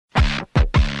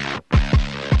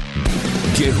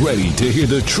Get ready to hear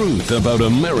the truth about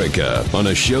America on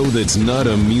a show that's not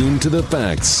immune to the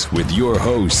facts with your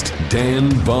host, Dan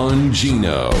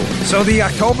Bongino. So the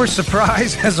October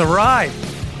surprise has arrived.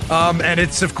 And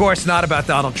it's, of course, not about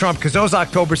Donald Trump because those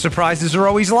October surprises are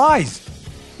always lies.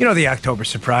 You know the October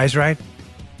surprise, right?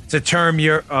 It's a term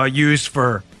used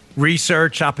for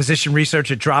research, opposition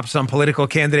research. It drops on political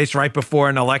candidates right before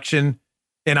an election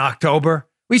in October.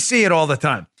 We see it all the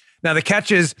time. Now, the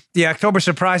catch is the October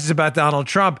surprises about Donald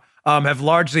Trump have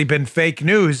largely been fake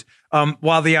news,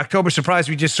 while the October surprise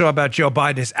we just saw about Joe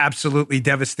Biden is absolutely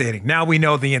devastating. Now we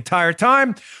know the entire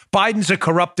time Biden's a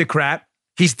corruptocrat.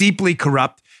 He's deeply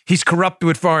corrupt. He's corrupt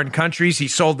with foreign countries. He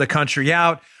sold the country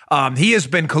out. He has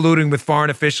been colluding with foreign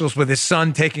officials, with his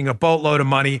son taking a boatload of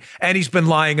money, and he's been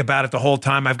lying about it the whole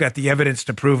time. I've got the evidence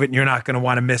to prove it, and you're not going to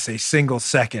want to miss a single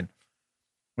second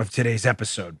of today's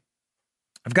episode.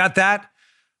 I've got that.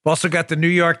 I've also got the New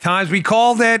York Times. We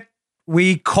called it.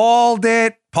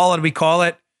 Paula, did we call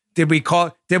it? Did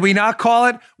we not call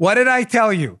it? What did I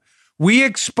tell you? We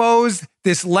exposed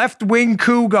this left-wing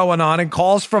coup going on and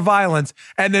calls for violence.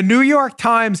 And the New York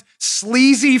Times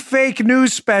sleazy fake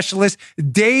news specialist,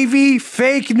 Davey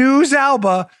Fake News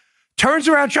Alba, turns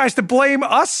around, tries to blame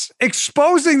us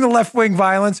exposing the left-wing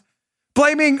violence,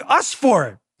 blaming us for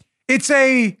it. It's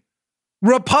a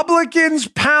Republicans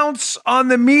pounce on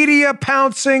the media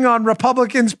pouncing on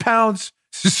Republicans pounce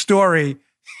story.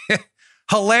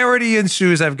 Hilarity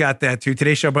ensues. I've got that too.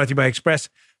 Today's show brought to you by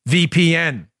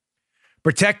ExpressVPN.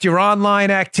 Protect your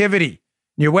online activity,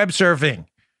 your web surfing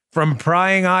from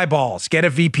prying eyeballs. Get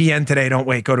a VPN today. Don't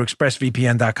wait. Go to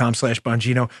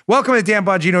expressvpn.com/Bongino. Welcome to the Dan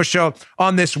Bongino Show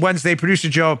on this Wednesday. Producer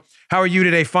Joe, how are you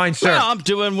today? Fine, sir. Well, I'm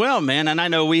doing well, man. And I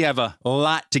know we have a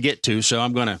lot to get to, so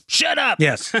I'm going to shut up.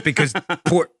 Yes, because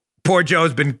poor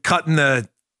Joe's been cutting the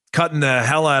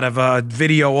hell out of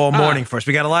video all morning for us.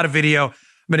 We got a lot of video.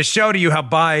 I'm going to show to you how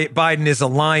Biden is a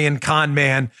lying con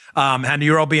man. And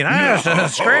you're all being,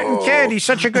 Scranton kid, he's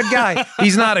such a good guy.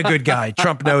 He's not a good guy.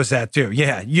 Trump knows that too.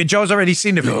 Yeah, Joe's already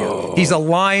seen the video. No. He's a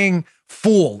lying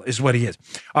fool is what he is.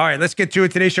 All right, let's get to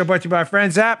it. Today's show brought to you by our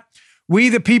friends at We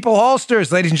the People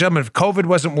Holsters. Ladies and gentlemen, if COVID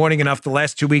wasn't warning enough, the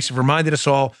last 2 weeks have reminded us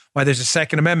all why there's a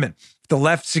Second Amendment. If the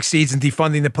left succeeds in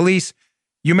defunding the police,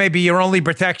 you may be your only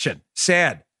protection.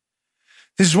 Sad.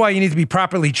 This is why you need to be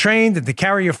properly trained and to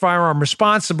carry your firearm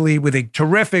responsibly with a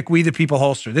terrific We the People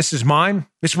holster. This is mine.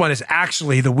 This one is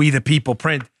actually the We the People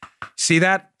print. See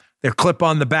that? Their clip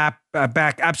on the back,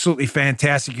 absolutely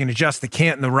fantastic. You can adjust the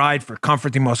cant and the ride for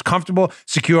comfort, the most comfortable,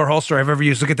 secure holster I've ever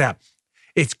used. Look at that.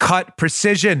 It's cut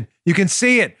precision. You can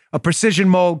see it. A precision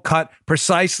mold cut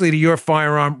precisely to your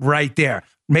firearm right there.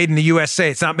 Made in the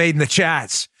USA. It's not made in the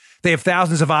Chats. They have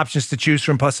thousands of options to choose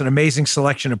from, plus an amazing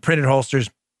selection of printed holsters.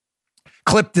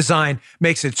 Clip design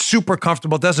makes it super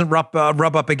comfortable, doesn't rub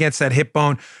up against that hip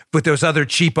bone with those other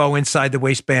cheapo inside the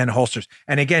waistband holsters.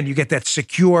 And again, you get that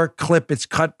secure clip. It's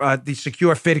cut, the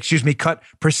secure fit, cut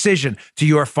precision to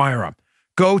your firearm.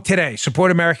 Go today. Support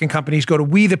American companies. Go to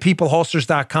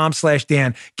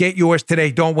WeThePeopleHolsters.com/Dan. Get yours today.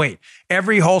 Don't wait.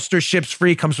 Every holster ships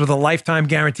free, comes with a lifetime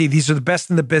guarantee. These are the best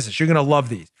in the business. You're going to love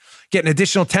these. Get an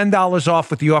additional $10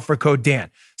 off with the offer code Dan.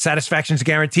 Satisfaction is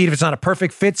guaranteed. If it's not a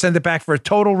perfect fit, send it back for a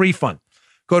total refund.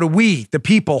 Go to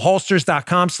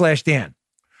WeThePeopleHolsters.com/Dan.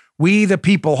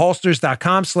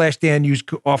 WeThePeopleHolsters.com/Dan. Use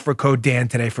offer code Dan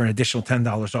today for an additional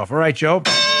 $10 off. All right, Joe,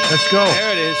 let's go.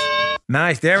 There it is.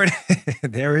 Nice. There it is.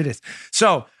 There it is.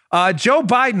 So, Joe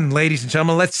Biden, ladies and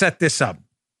gentlemen, let's set this up.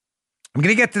 I'm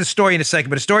going to get to the story in a second,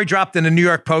 but a story dropped in the New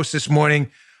York Post this morning,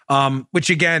 which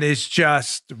again is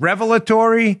just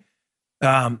revelatory,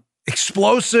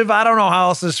 explosive. I don't know how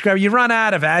else to describe it. You run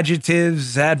out of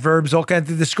adjectives, adverbs, all kinds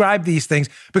to describe these things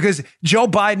because Joe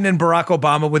Biden and Barack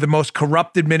Obama were the most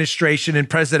corrupt administration in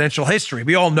presidential history.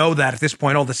 We all know that at this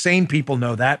point. All the sane people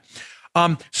know that.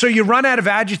 So you run out of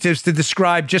adjectives to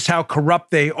describe just how corrupt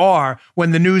they are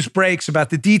when the news breaks about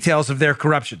the details of their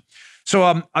corruption.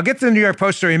 So I'll get to the New York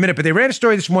Post story in a minute, but they ran a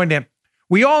story this morning that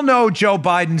we all know Joe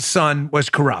Biden's son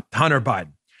was corrupt, Hunter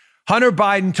Biden. Hunter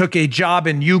Biden took a job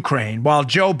in Ukraine while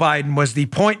Joe Biden was the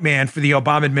point man for the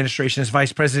Obama administration as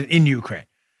vice president in Ukraine.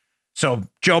 So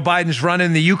Joe Biden's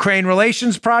running the Ukraine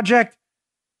Relations Project.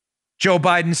 Joe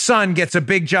Biden's son gets a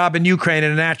big job in Ukraine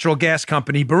at a natural gas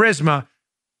company, Burisma.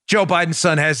 Joe Biden's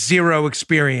son has zero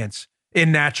experience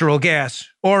in natural gas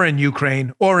or in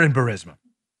Ukraine or in Burisma.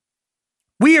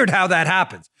 Weird how that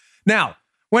happens. Now,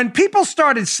 when people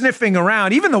started sniffing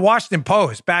around, even the Washington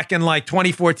Post back in like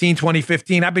 2014,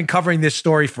 2015, I've been covering this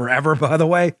story forever, by the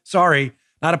way. Sorry,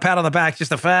 not a pat on the back,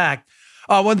 just a fact.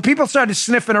 When the people started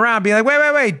sniffing around, being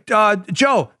like, wait,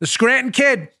 Joe, the Scranton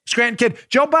kid,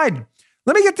 Joe Biden,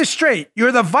 Let me get this straight.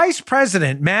 You're the vice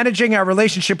president managing our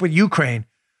relationship with Ukraine,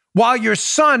 while your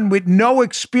son, with no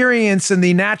experience in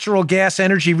the natural gas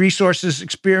energy resources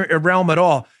realm at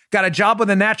all, got a job with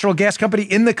a natural gas company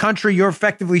in the country you're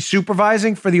effectively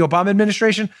supervising for the Obama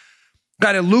administration,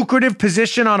 got a lucrative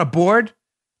position on a board.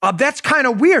 That's kind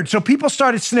of weird. So people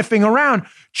started sniffing around.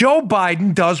 Joe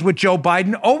Biden does what Joe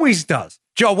Biden always does.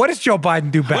 Joe, what does Joe Biden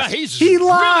do best? Well, he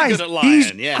lies. Really good at lying.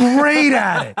 He's great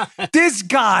at it. This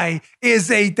guy is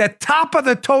the top of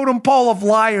the totem pole of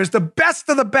liars, the best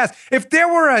of the best. If there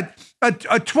were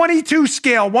a 22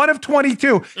 scale, 1 of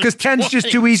 22, because 10's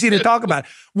just too easy to talk about.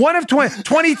 1 of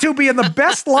 22 being the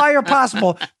best liar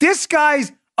possible. This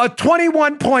guy's a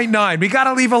 21.9. We got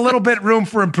to leave a little bit room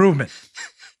for improvement.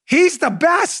 He's the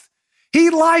best. He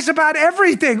lies about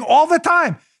everything all the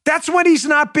time. That's when he's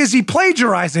not busy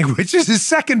plagiarizing, which is his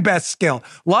second best skill.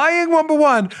 Lying, number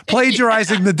 1,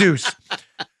 plagiarizing the deuce.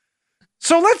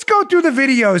 So let's go through the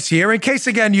videos here in case,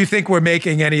 again, you think we're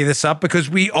making any of this up, because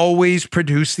we always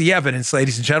produce the evidence,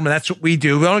 ladies and gentlemen. That's what we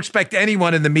do. We don't expect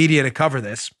anyone in the media to cover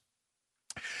this.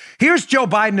 Here's Joe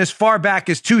Biden as far back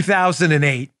as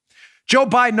 2008. Joe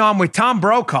Biden on with Tom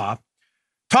Brokaw,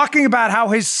 talking about how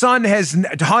his son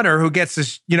Hunter, who gets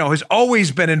this, has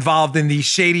always been involved in these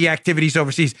shady activities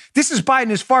overseas. This is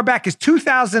Biden as far back as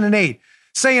 2008,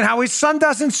 saying how his son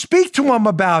doesn't speak to him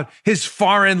about his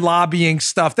foreign lobbying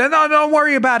stuff. Don't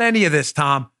worry about any of this,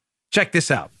 Tom. Check this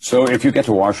out. So if you get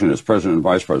to Washington as president and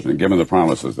vice president, given the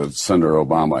promises that Senator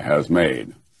Obama has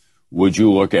made, would you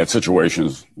look at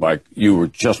situations like you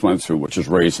just went through, which has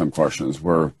raised some questions,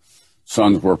 where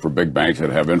sons work for big banks that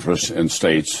have interests in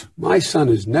states? My son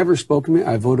has never spoken to me.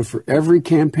 I voted for every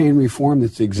campaign reform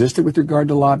that's existed with regard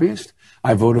to lobbyists.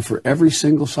 I voted for every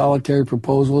single solitary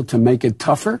proposal to make it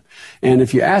tougher. And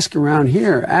if you ask around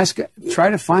here, try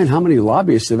to find how many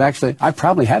lobbyists have actually, I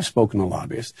probably have spoken to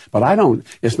lobbyists, but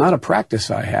it's not a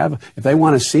practice I have. If they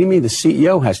want to see me, the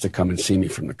CEO has to come and see me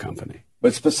from the company.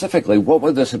 But specifically, what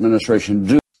would this administration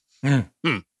do?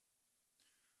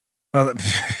 Well,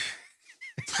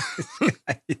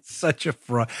 it's such a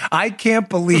fraud. I can't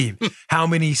believe how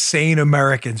many sane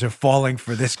Americans are falling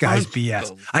for this guy's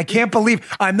BS. I can't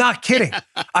believe. I'm not kidding.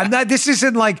 This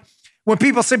isn't like when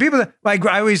people like,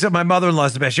 I always, my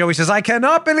mother-in-law's the best. She always says, I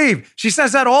cannot believe. She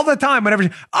says that all the time. Whenever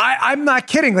I'm not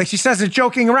kidding. Like she says it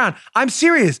joking around. I'm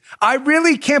serious. I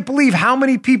really can't believe how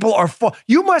many people are.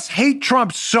 You must hate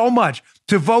Trump so much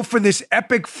to vote for this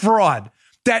epic fraud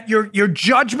that your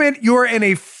judgment, you're in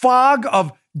a fog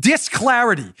of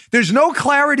disclarity. There's no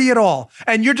clarity at all.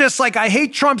 And you're just like, I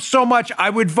hate Trump so much, I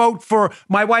would vote for,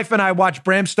 my wife and I watched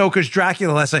Bram Stoker's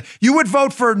Dracula last night. You would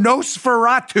vote for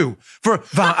Nosferatu, for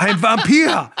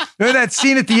Vampira. Remember that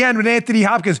scene at the end with Anthony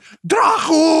Hopkins?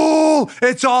 Dracul!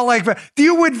 It's all like,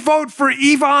 you would vote for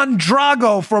Ivan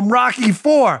Drago from Rocky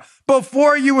IV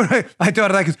before you would, I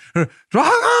thought like,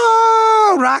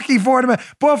 Rocky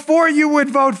IV, before you would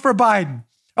vote for Biden.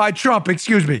 Trump,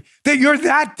 excuse me. That you're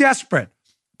that desperate.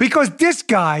 Because this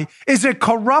guy is a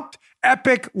corrupt,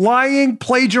 epic, lying,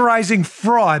 plagiarizing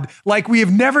fraud like we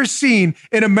have never seen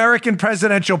in American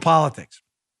presidential politics.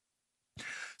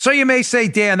 So you may say,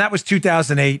 Dan, that was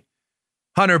 2008.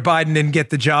 Hunter Biden didn't get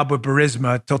the job with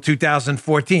Burisma till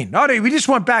 2014. No, we just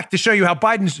went back to show you how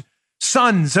Biden's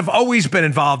sons have always been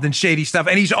involved in shady stuff,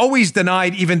 and he's always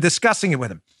denied even discussing it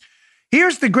with him.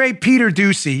 Here's the great Peter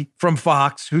Doocy from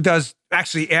Fox, who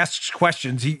actually asks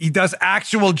questions. He does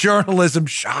actual journalism.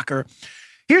 Shocker.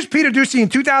 Here's Peter Doocy in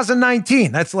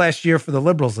 2019. That's last year for the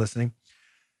liberals listening.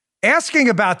 Asking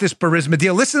about this Burisma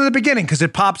deal. Listen to the beginning because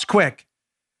it pops quick.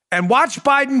 And watch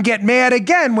Biden get mad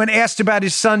again when asked about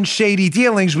his son's shady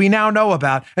dealings we now know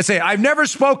about and say, I've never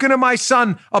spoken to my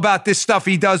son about this stuff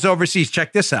he does overseas.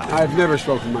 Check this out. I've never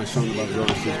spoken to my son about his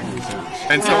overseas dealings.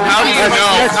 And so how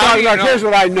do you know? Here's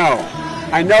what I know.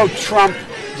 I know Trump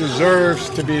deserves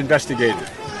to be investigated.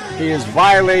 He is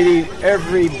violating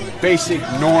every basic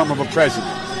norm of a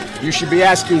president. You should be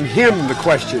asking him the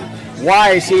question,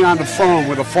 why is he on the phone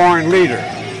with a foreign leader,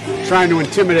 trying to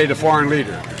intimidate a foreign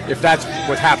leader? If that's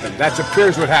what happened, that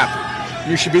appears what happened.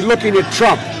 You should be looking at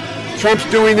Trump. Trump's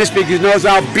doing this because he knows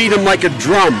I'll beat him like a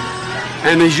drum.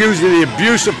 And he's using the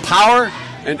abuse of power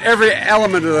and every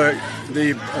element of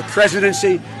the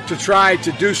presidency to try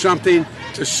to do something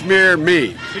to smear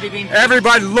me.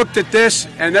 Everybody looked at this,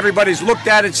 and everybody's looked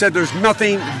at it and said there's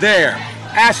nothing there.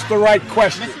 Ask the right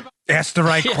question. Ask the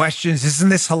right questions. Isn't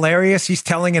this hilarious? He's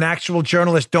telling an actual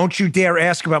journalist, don't you dare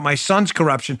ask about my son's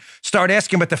corruption. Start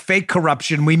asking about the fake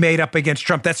corruption we made up against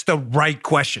Trump. That's the right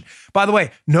question. By the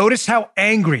way, notice how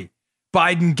angry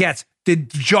Biden gets. The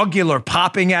jugular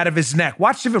popping out of his neck.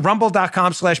 Watch the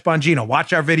rumble.com/Bongino.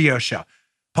 Watch our video show.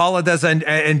 Paula does,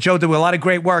 and Joe do a lot of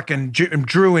great work, and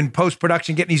Drew in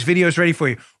post-production getting these videos ready for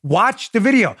you. Watch the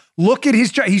video. Look at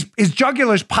his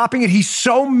jugular's popping it. He's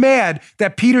so mad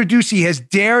that Peter Doocy has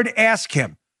dared ask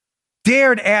him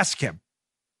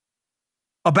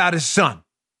about his son,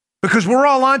 because we're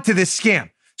all onto this scam.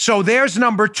 So there's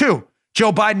number 2.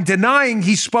 Joe Biden denying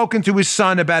he's spoken to his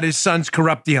son about his son's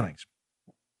corrupt dealings.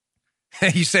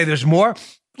 You say there's more?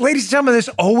 Ladies and gentlemen, there's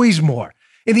always more.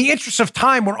 In the interest of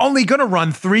time, we're only going to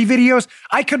run 3 videos.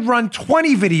 I could run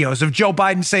 20 videos of Joe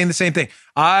Biden saying the same thing.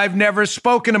 I've never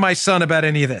spoken to my son about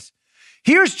any of this.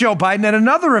 Here's Joe Biden at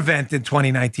another event in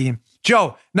 2019.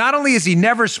 Joe, not only has he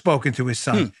never spoken to his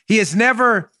son, he has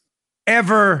never,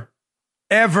 ever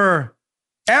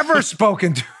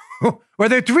spoken to. Were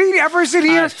there 3 evers in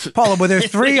here? Paula, were there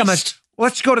 3?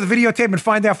 Let's go to the videotape and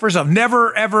find out for yourself.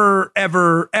 Never,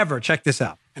 ever. Check this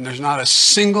out. And there's not a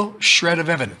single shred of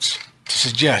evidence to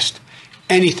suggest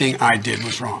anything I did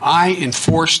was wrong. I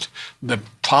enforced the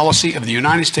policy of the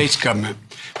United States government,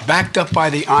 backed up by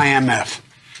the IMF,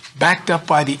 backed up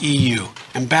by the EU,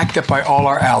 and backed up by all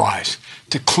our allies,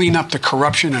 to clean up the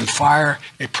corruption and fire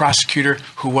a prosecutor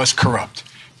who was corrupt.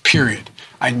 Period.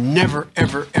 I never,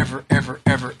 ever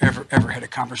had a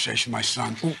conversation with my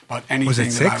son about anything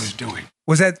that I was doing.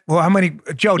 Was that, well, how many,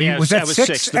 Jody, Yeah, was that that was 6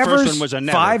 6. The evers? first one was a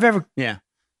never. 5 ever? Yeah.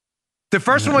 The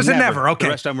first one was a never. Okay.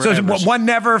 The rest of them were so evers. 1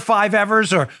 never, 5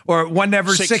 evers, or 1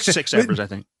 never, 6 evers, I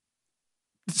think.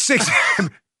 6.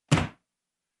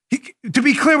 To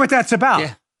be clear what that's about.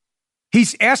 Yeah.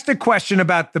 He's asked a question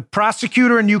about the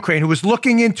prosecutor in Ukraine who was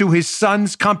looking into his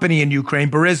son's company in Ukraine,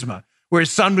 Burisma, where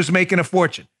his son was making a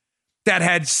fortune, that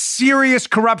had serious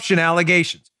corruption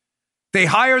allegations. They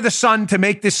hire the son to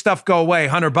make this stuff go away,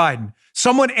 Hunter Biden.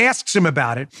 Someone asks him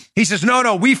about it. He says,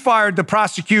 no, we fired the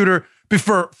prosecutor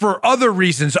for other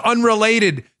reasons,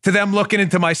 unrelated to them looking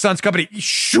into my son's company.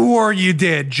 Sure you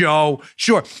did, Joe.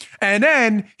 Sure. And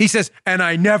then he says, and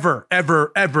I never,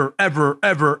 ever,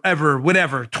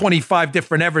 whatever, 25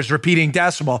 different evers, repeating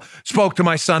decimal, spoke to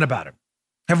my son about it.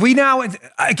 Have we now,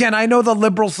 again, I know the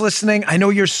liberals listening, I know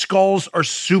your skulls are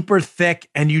super thick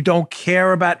and you don't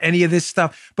care about any of this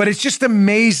stuff, but it's just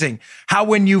amazing how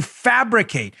when you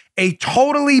fabricate a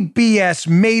totally BS,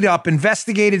 made up,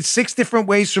 investigated 6 different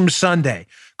ways from Sunday,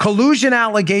 collusion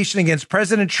allegation against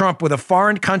President Trump with a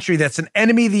foreign country that's an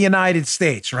enemy of the United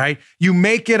States, right? You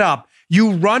make it up,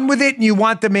 you run with it, and you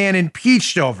want the man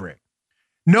impeached over it.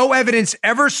 No evidence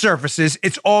ever surfaces,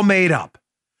 it's all made up.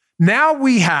 Now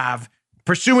we have,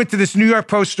 pursuant to this New York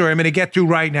Post story I'm going to get to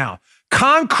right now,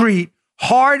 concrete,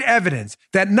 hard evidence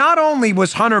that not only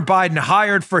was Hunter Biden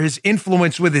hired for his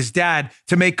influence with his dad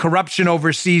to make corruption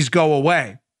overseas go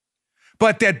away,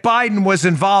 but that Biden was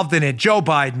involved in it, Joe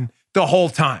Biden, the whole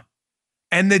time.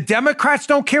 And the Democrats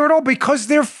don't care at all because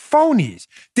they're phonies.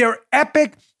 They're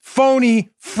epic,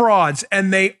 phony frauds,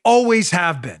 and they always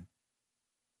have been.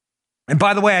 And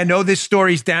by the way, I know this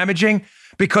story's damaging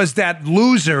because that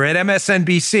loser at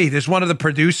MSNBC, there's one of the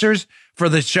producers for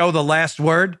the show, The Last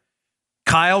Word,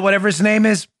 Kyle, whatever his name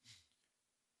is.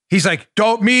 He's like,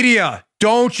 don't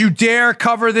you dare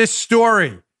cover this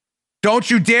story. Don't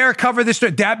you dare cover this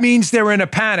story. That means they're in a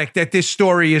panic that this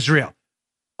story is real.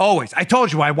 Always. I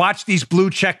told you, I watch these blue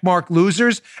checkmark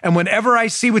losers, and whenever I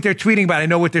see what they're tweeting about, I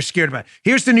know what they're scared about.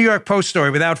 Here's the New York Post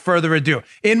story without further ado.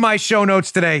 In my show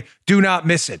notes today, do not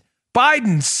miss it.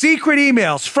 Biden's secret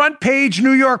emails, front page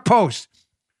New York Post,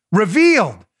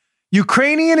 revealed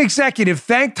Ukrainian executive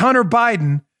thanked Hunter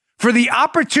Biden for the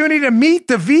opportunity to meet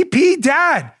the VP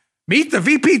dad. Meet the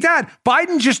VP dad.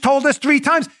 Biden just told us 3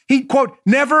 times he, quote,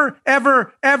 never,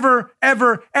 ever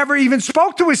even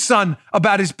spoke to his son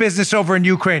about his business over in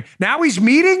Ukraine. Now he's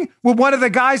meeting with one of the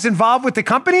guys involved with the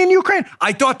company in Ukraine.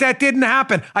 I thought that didn't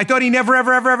happen. I thought he never,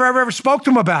 ever spoke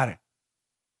to him about it.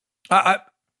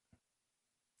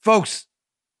 Folks,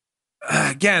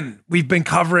 again, we've been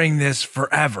covering this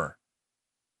forever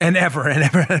and ever.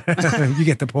 You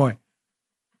get the point.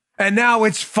 And now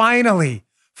it's finally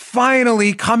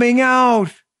coming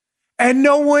out. And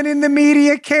no one in the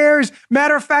media cares.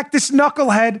 Matter of fact, this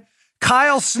knucklehead,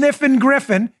 Kyle Sniffin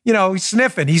Griffin, he's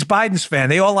sniffing. He's Biden's fan.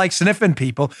 They all like sniffing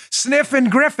people. Sniffin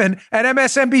Griffin at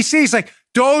MSNBC. He's like,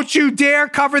 don't you dare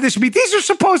cover this. These are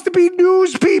supposed to be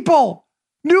news people.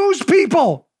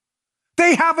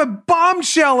 They have a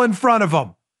bombshell in front of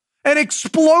them. An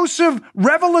explosive,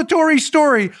 revelatory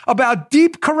story about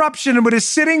deep corruption with a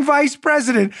sitting vice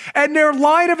president. And their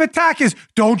line of attack is,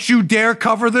 don't you dare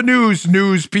cover the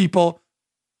news people.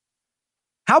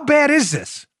 How bad is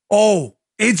this? Oh,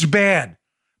 it's bad.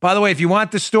 By the way, if you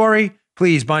want the story,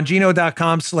 please,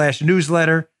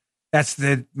 Bongino.com/newsletter.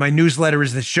 My newsletter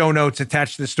is the show notes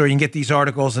attached to the story. You can get these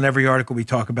articles and every article we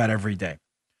talk about every day.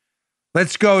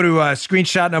 Let's go to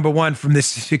screenshot number 1 from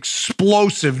this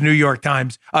explosive New York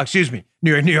Times.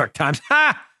 New York Times.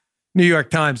 New York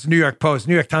Times, New York Post.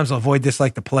 New York Times will avoid this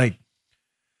like the plague.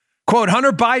 Quote,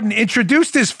 Hunter Biden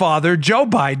introduced his father, Joe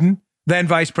Biden, then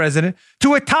vice president,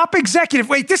 to a top executive.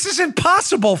 Wait, this is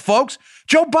impossible, folks.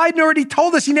 Joe Biden already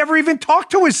told us he never even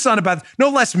talked to his son about it, no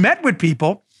less met with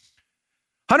people.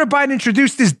 Hunter Biden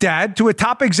introduced his dad to a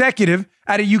top executive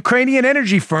at a Ukrainian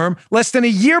energy firm less than a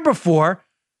year before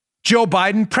Joe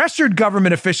Biden pressured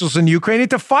government officials in Ukraine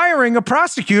into firing a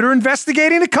prosecutor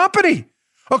investigating the company,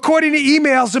 according to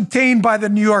emails obtained by the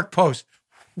New York Post.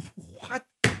 What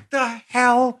the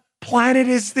hell planet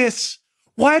is this?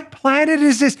 What planet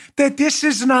is this? That this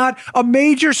is not a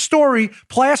major story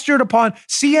plastered upon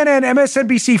CNN,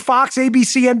 MSNBC, Fox,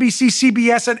 ABC, NBC,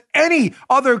 CBS, and any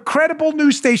other credible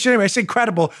news station. Anyway, I say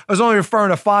credible. I was only referring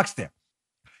to Fox there.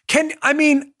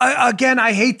 Again,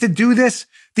 I hate to do this,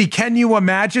 the can you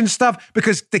imagine stuff,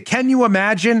 because the can you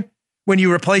imagine, when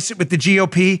you replace it with the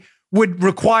GOP, would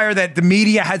require that the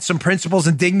media had some principles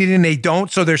and dignity, and they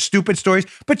don't, so they're stupid stories.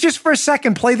 But just for a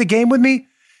second, play the game with me.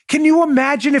 Can you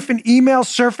imagine if an email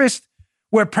surfaced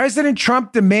where President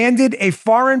Trump demanded a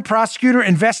foreign prosecutor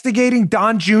investigating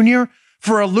Don Jr.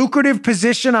 for a lucrative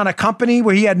position on a company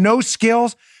where he had no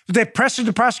skills, they pressured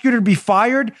the prosecutor to be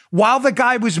fired while the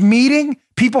guy was meeting,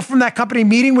 people from that company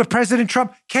meeting with President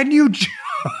Trump? Can you just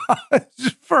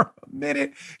for a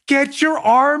minute get your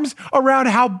arms around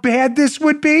how bad this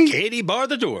would be? Katie, bar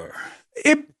the door.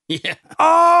 Yeah.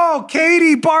 Oh,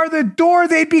 Katie, bar the door.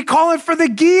 They'd be calling for the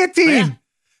guillotine. Yeah.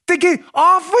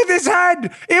 Off with his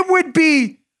head. It would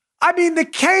be, the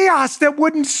chaos that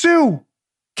would ensue.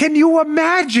 Can you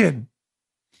imagine?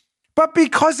 But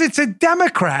because it's a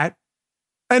Democrat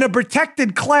and a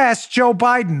protected class, Joe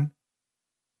Biden,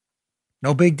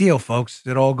 no big deal, folks.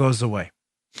 It all goes away.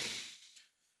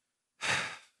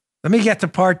 Let me get to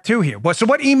part 2 here. So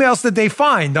what emails did they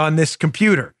find on this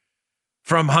computer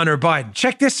from Hunter Biden?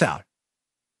 Check this out.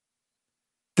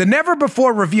 The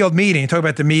never-before-revealed meeting, talk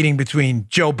about the meeting between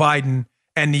Joe Biden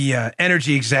and the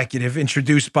energy executive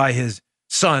introduced by his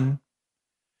son,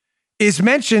 is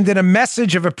mentioned in a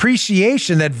message of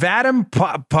appreciation that Vadim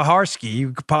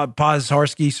Pozharskyi,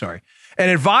 an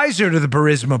advisor to the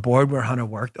Burisma board where Hunter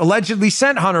worked, allegedly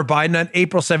sent Hunter Biden on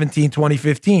April 17,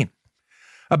 2015.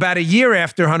 About a year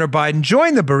after Hunter Biden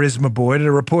joined the Burisma board at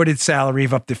a reported salary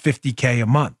of up to $50K a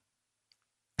month.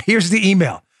 Here's the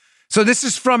email. So this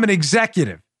is from an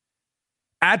executive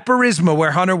at Burisma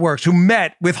where Hunter works who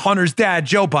met with Hunter's dad,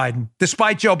 Joe Biden,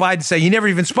 despite Joe Biden saying he never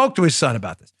even spoke to his son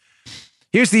about this.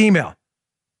 Here's the email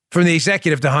from the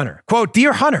executive to Hunter. Quote,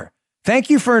 Dear Hunter, thank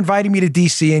you for inviting me to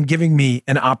DC and giving me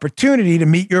an opportunity to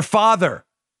meet your father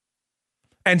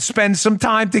and spend some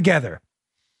time together.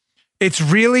 It's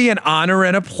really an honor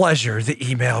and a pleasure, the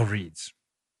email reads.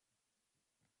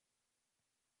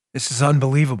 This is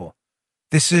unbelievable.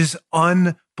 This is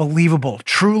unbelievable,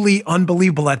 truly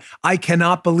unbelievable. And I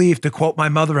cannot believe, to quote my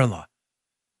mother-in-law,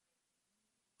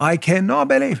 I cannot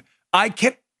believe.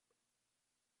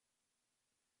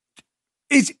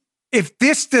 If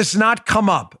this does not come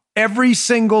up every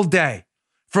single day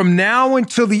from now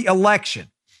until the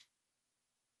election,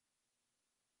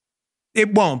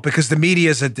 it won't, because the media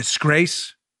is a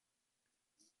disgrace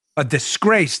to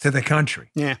the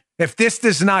country. Yeah. If this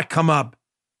does not come up,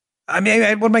 what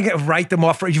am I going to write them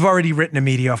off for? You've already written the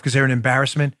media off because they're an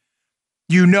embarrassment.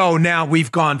 You know, now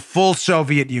we've gone full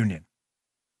Soviet Union.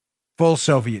 Full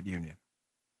Soviet Union.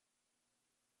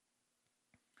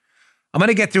 I'm going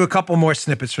to get to a couple more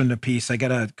snippets from the piece. I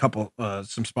got a couple,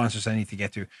 some sponsors I need to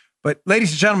get to. But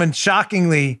ladies and gentlemen,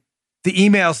 shockingly, the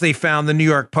emails they found in the New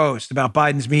York Post about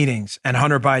Biden's meetings and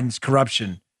Hunter Biden's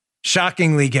corruption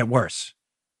shockingly get worse.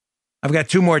 I've got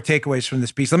 2 more takeaways from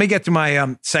this piece. Let me get to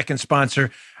my second sponsor,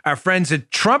 our friends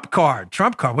at Trump Card.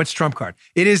 Trump Card. What's Trump Card?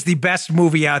 It is the best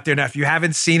movie out there. Now, if you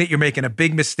haven't seen it, you're making a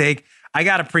big mistake. I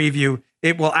got a preview.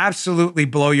 It will absolutely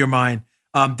blow your mind.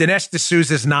 Dinesh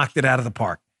D'Souza's knocked it out of the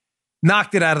park.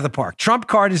 Knocked it out of the park. Trump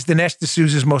Card is Dinesh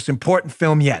D'Souza's most important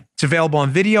film yet. It's available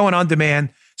on video and on demand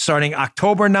starting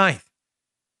October 9th.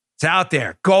 It's out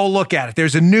there. Go look at it.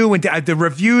 There's a new, and the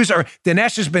reviews are,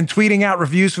 Dinesh has been tweeting out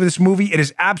reviews for this movie. It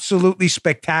is absolutely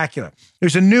spectacular.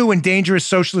 There's a new and dangerous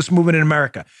socialist movement in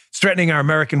America. It's threatening our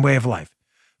American way of life.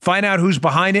 Find out who's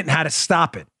behind it and how to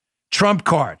stop it. Trump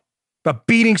Card, about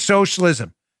beating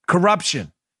socialism,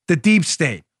 corruption, the deep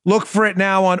state, Look for it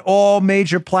now on all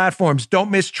major platforms.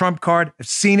 Don't miss Trump Card. I've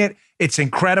seen it. It's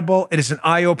incredible. It is an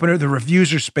eye-opener. The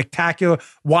reviews are spectacular.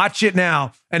 Watch it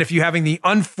now. And if you're having the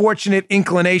unfortunate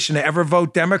inclination to ever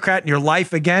vote Democrat in your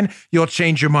life again, you'll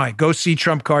change your mind. Go see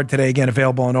Trump Card today. Again,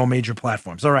 available on all major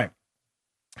platforms. All right.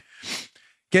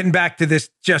 Getting back to this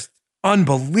just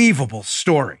unbelievable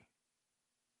story.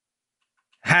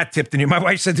 Hat tip to you. My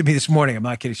wife said to me this morning, I'm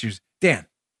not kidding, she was, Dan,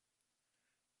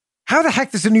 how the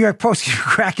heck does the New York Post keep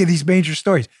cracking these major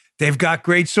stories? They've got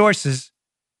great sources.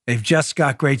 They've just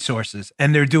got great sources.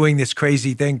 And they're doing this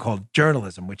crazy thing called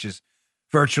journalism, which is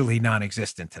virtually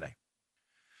non-existent today.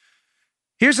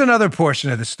 Here's another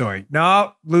portion of the story.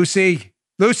 No, Lucy,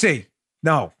 no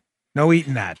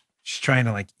eating that. She's trying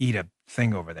to eat a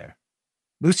thing over there.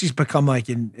 Lucy's become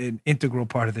an integral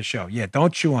part of the show. Yeah,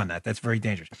 don't chew on that. That's very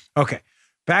dangerous. Okay,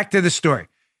 back to the story.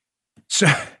 So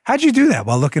how'd you do that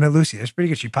while looking at Lucy? That's pretty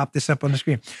good. She popped this up on the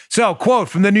screen. So, quote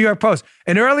from the New York Post,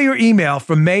 an earlier email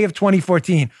from May of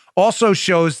 2014 also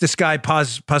shows this guy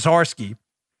Pozharskyi,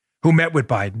 who met with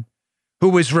Biden, who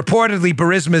was reportedly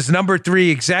Burisma's number 3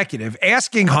 executive,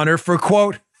 asking Hunter for,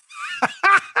 quote,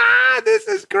 this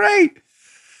is great,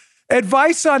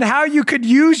 advice on how you could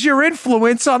use your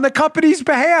influence on the company's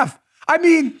behalf. I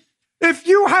mean, if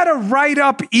you had to write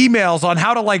up emails on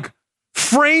how to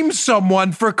frame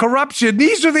someone for corruption,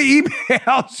 these are the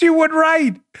emails you would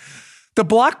write. The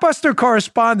blockbuster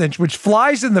correspondence, which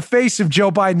flies in the face of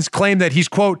Joe Biden's claim that he's,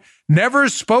 quote, never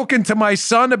spoken to my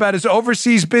son about his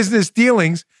overseas business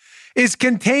dealings, is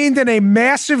contained in a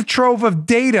massive trove of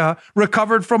data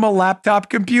recovered from a laptop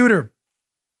computer.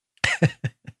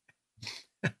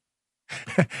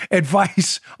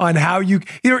 Advice on how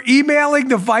you're emailing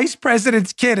the vice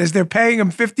president's kid as they're paying him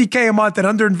 $50K a month and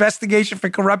under investigation for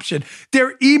corruption.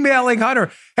 They're emailing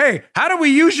Hunter, hey, how do we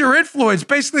use your influence?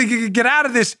 Basically, get out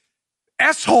of this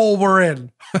S-hole we're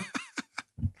in.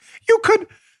 You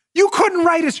couldn't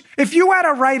write if you had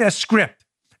to write a script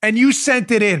and you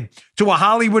sent it in to a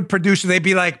Hollywood producer, they'd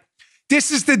be like, this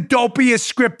is the dopiest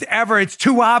script ever. It's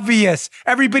too obvious.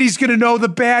 Everybody's going to know the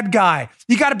bad guy.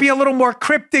 You got to be a little more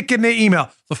cryptic in the email.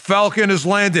 The Falcon has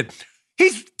landed.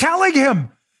 He's telling him,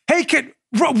 hey,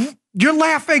 you're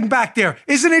laughing back there.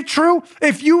 Isn't it true?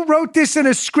 If you wrote this in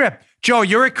a script, Joe,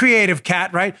 you're a creative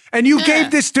cat, right? And you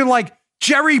gave this to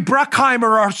Jerry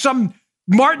Bruckheimer or some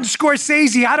Martin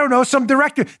Scorsese, I don't know, some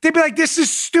director. They'd be like, this is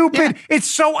stupid. Yeah.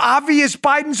 It's so obvious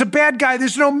Biden's a bad guy.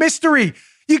 There's no mystery.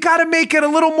 You got to make it a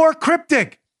little more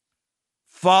cryptic.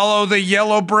 Follow the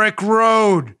yellow brick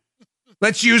road.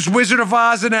 Let's use Wizard of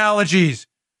Oz analogies.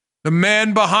 The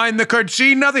man behind the curtain.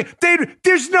 See nothing.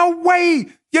 There's no way.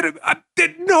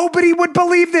 Nobody would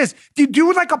believe this. You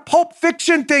do a Pulp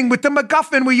Fiction thing with the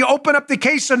MacGuffin where you open up the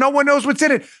case so no one knows what's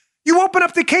in it. You open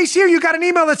up the case here, you got an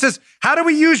email that says, how do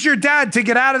we use your dad to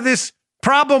get out of this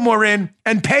problem we're in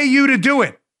and pay you to do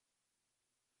it?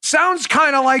 Sounds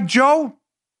kind of like Joe.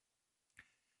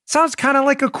 Sounds kind of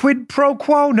like a quid pro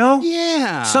quo, no?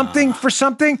 Yeah. Something for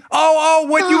something?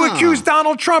 What you accused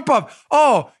Donald Trump of.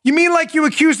 Oh, you mean you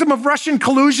accused him of Russian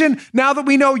collusion now that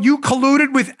we know you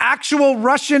colluded with actual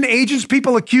Russian agents,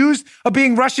 people accused of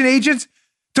being Russian agents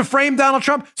to frame Donald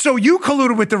Trump? So you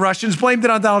colluded with the Russians, blamed it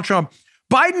on Donald Trump.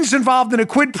 Biden's involved in a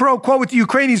quid pro quo with the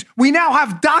Ukrainians. We now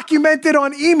have documented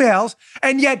on emails,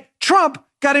 and yet Trump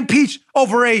got impeached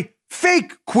over a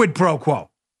fake quid pro quo.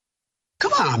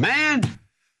 Come on, man.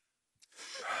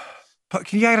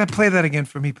 Can you gotta play that again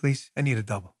for me, please? I need a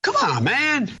double. Come on,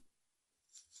 man.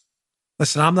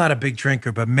 Listen, I'm not a big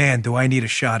drinker, but man, do I need a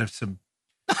shot of some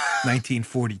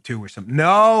 1942 or something.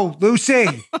 No, Lucy,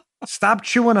 stop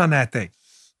chewing on that thing.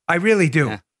 I really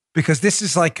do, because this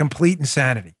is complete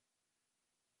insanity.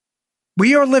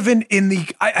 We are living in the,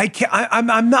 I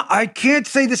can't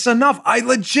say this enough. I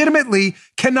legitimately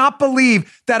cannot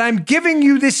believe that I'm giving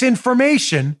you this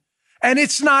information and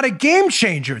it's not a game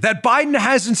changer that Biden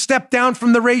hasn't stepped down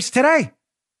from the race today.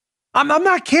 I'm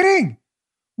not kidding.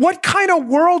 What kind of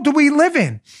world do we live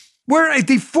in where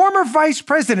the former vice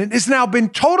president has now been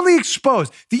totally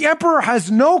exposed? The emperor has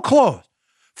no clothes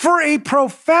for a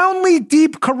profoundly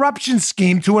deep corruption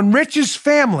scheme to enrich his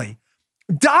family,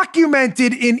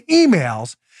 documented in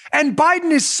emails, and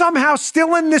Biden is somehow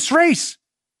still in this race.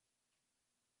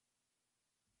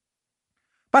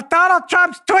 But Donald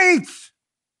Trump's tweets,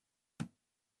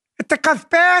 it's a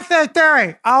conspiracy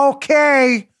theory.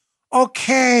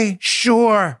 Okay,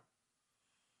 sure.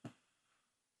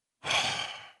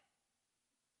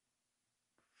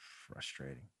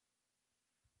 Frustrating.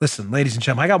 Listen, ladies and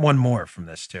gentlemen, I got one more from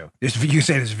this too. You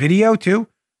say there's video too?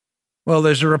 Well,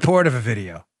 there's a report of a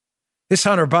video. This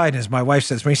Hunter Biden, as my wife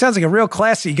says, he sounds like a real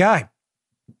classy guy.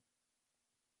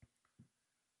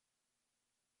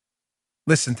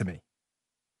 listen to me.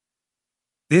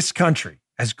 This country,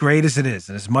 as great as it is,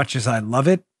 and as much as I love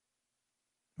it,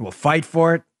 will fight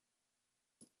for it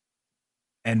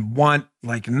and want,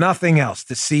 like nothing else,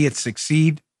 to see it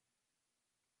succeed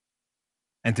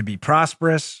and to be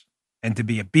prosperous and to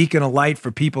be a beacon of light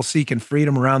for people seeking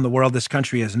freedom around the world. This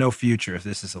country has no future if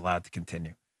this is allowed to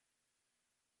continue.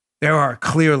 There are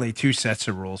clearly two sets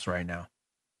of rules right now.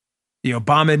 The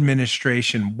Obama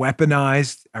administration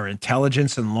weaponized our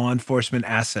intelligence and law enforcement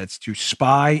assets to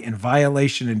spy in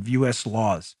violation of U.S.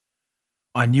 laws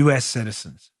on U.S.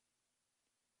 citizens.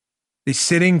 The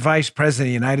sitting vice president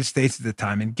of the United States at the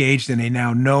time engaged in a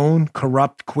now known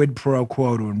corrupt quid pro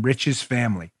quo to enrich his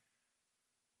family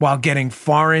while getting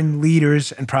foreign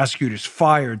leaders and prosecutors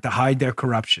fired to hide their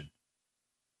corruption.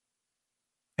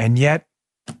 And yet,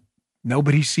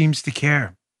 nobody seems to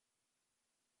care.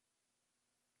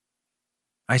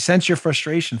 I sense your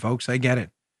frustration, folks. I get it.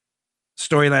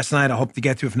 Story last night, I hope to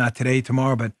get to, if not today,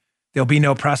 tomorrow, but there'll be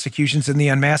no prosecutions in the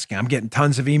unmasking. I'm getting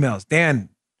tons of emails. Dan,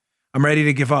 I'm ready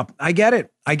to give up. I get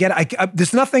it.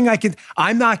 There's nothing I can,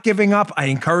 I'm not giving up. I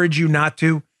encourage you not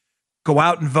to. Go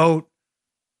out and vote.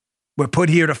 We're put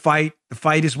here to fight. The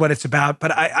fight is what it's about.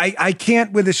 But I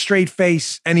can't with a straight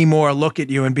face anymore look at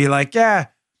you and be like, yeah,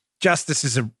 justice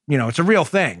is it's a real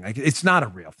thing. Like, it's not a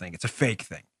real thing. It's a fake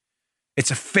thing. It's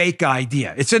a fake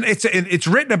idea. It's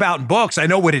written about in books. I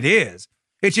know what it is.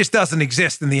 It just doesn't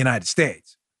exist in the United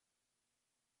States.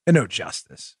 And no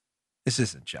justice. This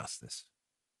isn't justice.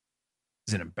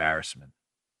 It's an embarrassment.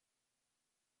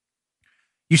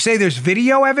 You say there's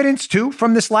video evidence too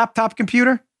from this laptop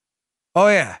computer? Oh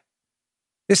yeah.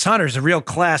 This Hunter's a real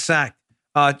class act.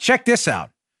 Check this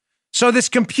out. So this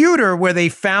computer where they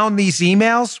found these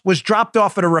emails was dropped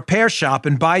off at a repair shop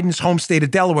in Biden's home state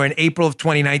of Delaware in April of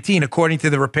 2019, according to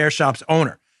the repair shop's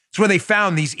owner. It's where they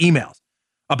found these emails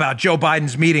about Joe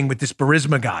Biden's meeting with this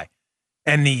Burisma guy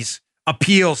and these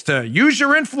appeals to use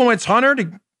your influence, Hunter,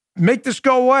 to make this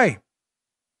go away.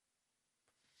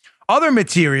 Other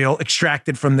material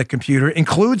extracted from the computer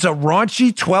includes a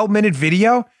raunchy 12-minute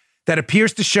video that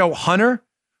appears to show Hunter,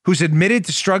 who's admitted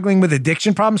to struggling with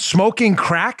addiction problems, smoking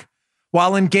crack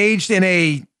while engaged in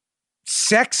a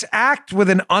sex act with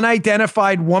an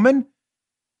unidentified woman,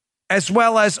 as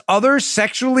well as other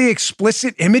sexually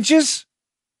explicit images?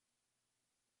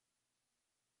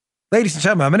 Ladies and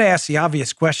gentlemen, I'm going to ask the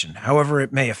obvious question, however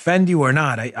it may offend you or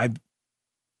not. I'm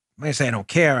going to say I don't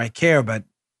care. I care, but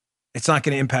it's not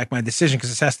going to impact my decision because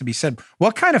this has to be said.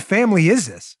 What kind of family is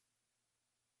this?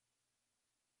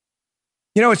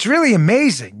 It's really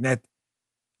amazing that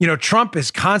Trump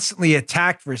is constantly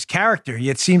attacked for his character,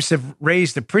 yet seems to have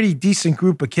raised a pretty decent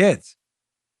group of kids.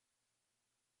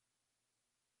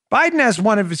 Biden has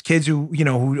one of his kids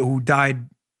who died,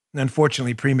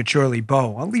 unfortunately, prematurely,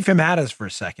 Beau. I'll leave him at us for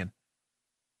a second,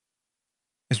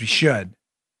 as we should.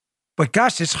 But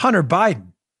gosh, this Hunter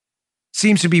Biden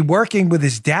seems to be working with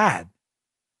his dad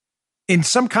in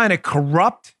some kind of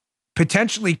corrupt,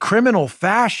 potentially criminal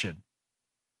fashion.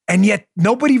 And yet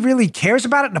nobody really cares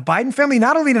about it in the Biden family.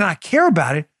 Not only do not care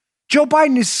about it, Joe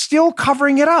Biden is still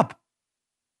covering it up.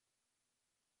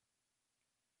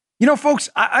 Folks,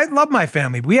 I love my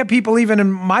family. We have people even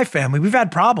in my family. We've had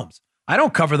problems. I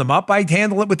don't cover them up. I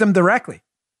handle it with them directly.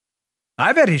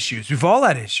 I've had issues. We've all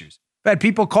had issues. I've had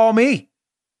people call me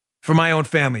for my own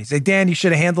family. Say, Dan, you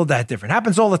should have handled that different.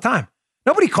 Happens all the time.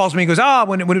 Nobody calls me and goes,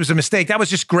 when it was a mistake, that was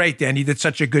just great, Dan. You did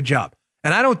such a good job.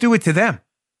 And I don't do it to them.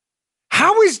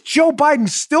 How is Joe Biden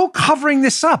still covering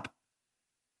this up?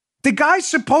 The guy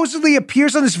supposedly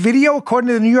appears on this video, according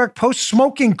to the New York Post,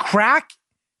 smoking crack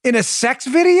in a sex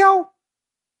video?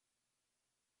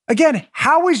 Again,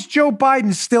 how is Joe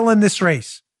Biden still in this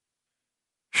race?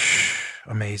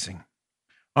 Amazing.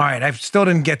 All right, I still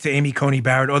didn't get to Amy Coney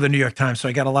Barrett or the New York Times, so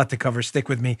I got a lot to cover. Stick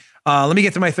with me. Let me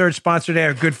get to my third sponsor today,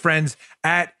 our good friends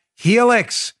at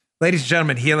Helix. Ladies and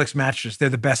gentlemen, Helix Mattress, they're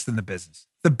the best in the business.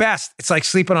 The best. It's like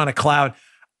sleeping on a cloud.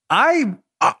 I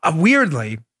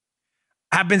weirdly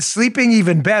have been sleeping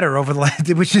even better over the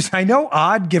last, which is, I know,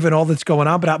 odd given all that's going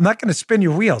on, but I'm not going to spin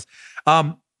your wheels.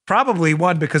 Probably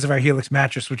one, because of our Helix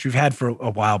mattress, which we've had for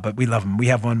a while, but we love them. We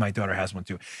have one. My daughter has one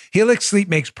too. Helix Sleep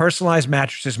makes personalized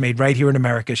mattresses made right here in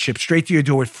America, shipped straight to your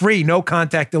door with free, no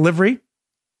contact delivery,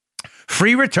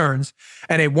 free returns,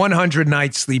 and a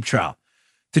 100-night sleep trial.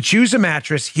 To choose a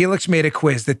mattress, Helix made a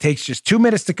quiz that takes just 2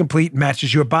 minutes to complete and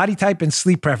matches your body type and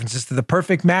sleep preferences to the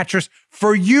perfect mattress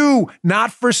for you,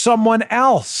 not for someone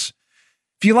else.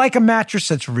 If you like a mattress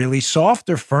that's really soft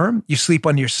or firm, you sleep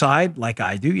on your side like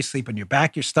I do, you sleep on your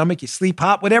back, your stomach, you sleep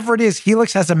hot, whatever it is,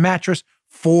 Helix has a mattress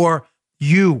for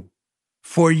you,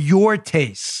 for your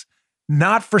tastes,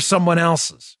 not for someone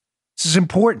else's. This is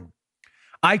important.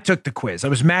 I took the quiz. I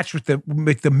was matched with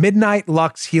the Midnight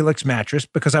Lux Helix mattress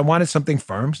because I wanted something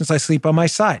firm since I sleep on my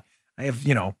side. I have,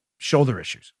 shoulder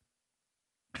issues.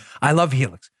 I love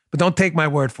Helix, but don't take my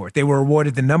word for it. They were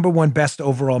awarded the #1 best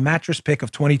overall mattress pick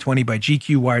of 2020 by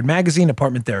GQ, Wired Magazine,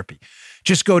 Apartment Therapy.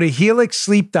 Just go to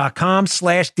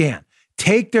helixsleep.com/Dan.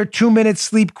 Take their 2-minute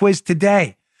sleep quiz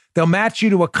today. They'll match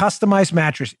you to a customized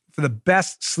mattress for the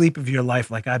best sleep of your life,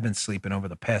 like I've been sleeping over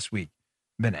the past week.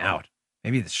 I've been out.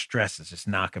 Maybe the stress is just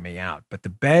knocking me out, but the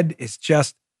bed is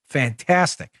just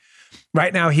fantastic.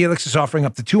 Right now, Helix is offering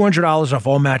up to $200 off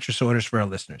all mattress orders for our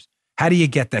listeners. How do you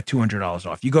get that $200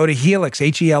 off? You go to Helix,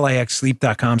 HELIX,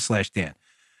 sleep.com/Dan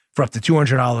for up to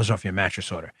 $200 off your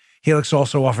mattress order. Helix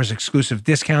also offers exclusive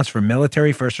discounts for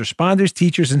military, first responders,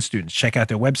 teachers, and students. Check out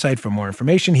their website for more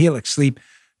information,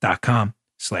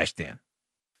 helixsleep.com/Dan.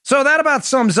 So that about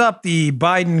sums up the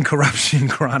Biden Corruption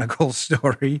Chronicles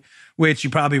story, which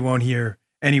you probably won't hear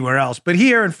anywhere else, but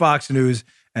here in Fox News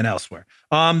and elsewhere.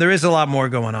 There is a lot more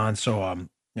going on. So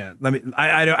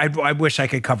I wish I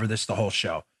could cover this the whole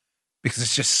show because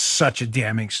it's just such a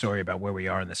damning story about where we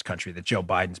are in this country, that Joe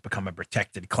Biden's become a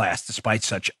protected class despite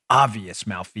such obvious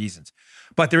malfeasance.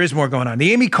 But there is more going on.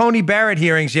 The Amy Coney Barrett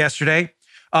hearings yesterday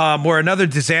were another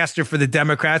disaster for the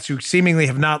Democrats, who seemingly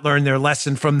have not learned their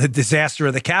lesson from the disaster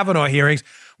of the Kavanaugh hearings,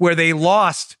 where they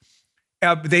lost.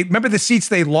 Remember the seats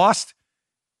they lost?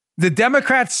 The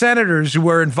Democrat senators who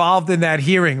were involved in that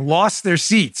hearing lost their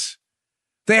seats.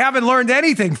 They haven't learned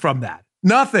anything from that.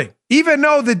 Nothing. Even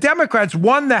though the Democrats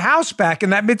won the House back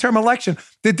in that midterm election,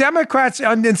 the Democrats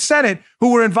in the Senate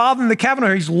who were involved in the Kavanaugh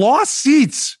hearings lost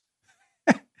seats.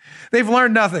 They've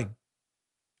learned nothing.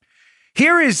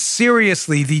 Here is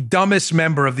seriously the dumbest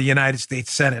member of the United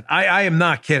States Senate. I am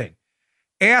not kidding.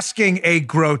 Asking a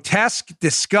grotesque,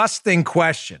 disgusting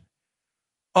question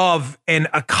of an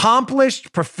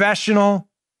accomplished professional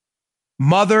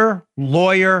mother,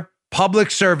 lawyer,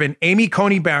 public servant, Amy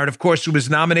Coney Barrett, of course, who was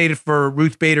nominated for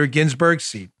Ruth Bader Ginsburg's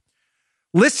seat.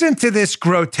 Listen to this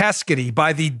grotesquity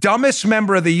by the dumbest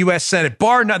member of the U.S. Senate,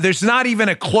 bar none. There's not even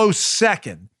a close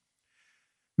second.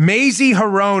 Mazie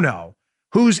Hirono,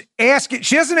 who's asking,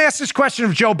 she doesn't ask this question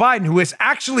of Joe Biden, who has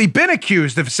actually been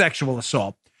accused of sexual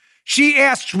assault. She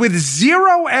asks, with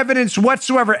zero evidence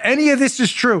whatsoever any of this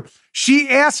is true, she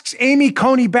asks Amy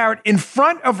Coney Barrett in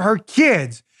front of her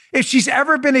kids if she's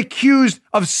ever been accused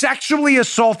of sexually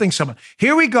assaulting someone.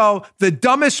 Here we go. The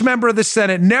dumbest member of the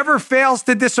Senate never fails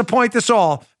to disappoint us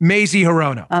all, Mazie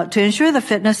Hirono. To ensure the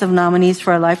fitness of nominees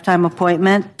for a lifetime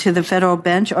appointment to the federal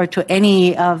bench or to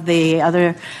any of the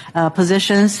other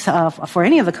positions for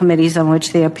any of the committees on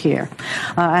which they appear,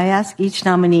 I ask each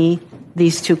nominee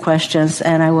these two questions,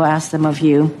 and I will ask them of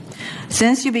you.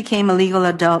 Since you became a legal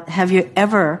adult, have you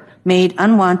ever made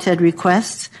unwanted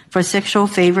requests for sexual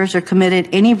favors or committed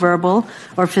any verbal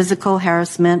or physical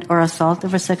harassment or assault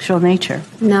of a sexual nature?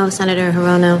 No, Senator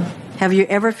Hirono. Have you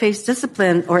ever faced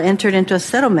discipline or entered into a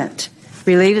settlement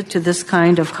related to this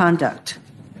kind of conduct?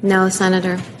 No,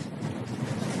 Senator.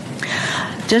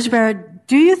 Judge Barrett,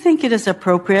 do you think it is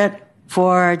appropriate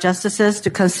for justices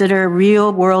to consider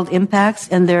real-world impacts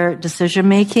in their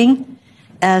decision-making,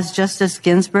 as Justice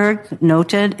Ginsburg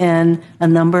noted in a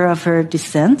number of her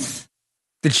dissents?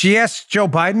 Did she ask Joe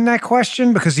Biden that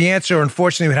question? Because the answer,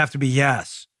 unfortunately, would have to be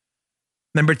yes.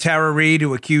 Remember Tara Reid,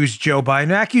 who accused Joe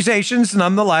Biden? Accusations,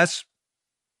 nonetheless.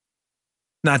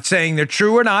 Not saying they're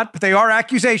true or not, but they are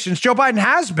accusations. Joe Biden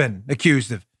has been accused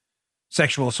of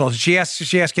sexual assault. Did she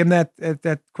ask him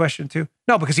that question too?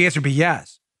 No, because the answer would be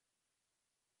yes.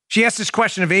 She asked this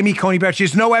question of Amy Coney Barrett. She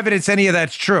has no evidence any of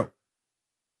that's true.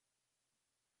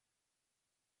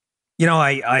 You know,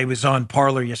 I was on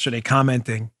Parler yesterday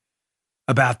commenting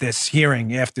about this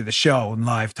hearing after the show in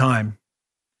live time.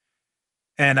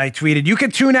 And I tweeted, you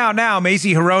can tune out now,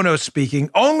 Mazie Hirono speaking,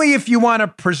 only if you want to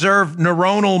preserve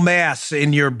neuronal mass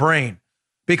in your brain,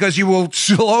 because you will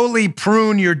slowly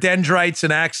prune your dendrites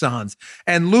and axons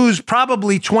and lose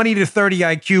probably 20 to 30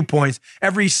 IQ points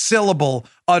every syllable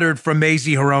uttered from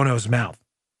Mazie Hirono's mouth.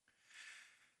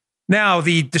 Now,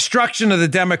 the destruction of the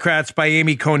Democrats by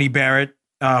Amy Coney Barrett,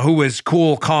 who was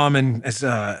cool, calm, and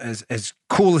as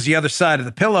cool as the other side of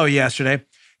the pillow yesterday,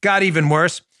 got even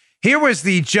worse. Here was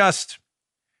the just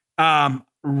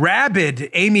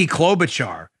rabid Amy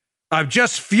Klobuchar,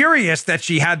 just furious that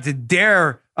she had to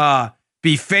dare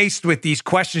be faced with these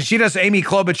questions. She does Amy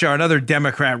Klobuchar, another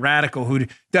Democrat radical who,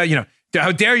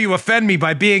 how dare you offend me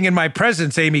by being in my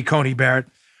presence, Amy Coney Barrett.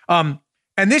 And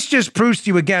this just proves to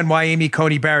you again why Amy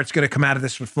Coney Barrett's going to come out of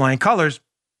this with flying colors,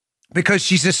 because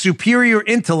she's a superior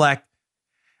intellect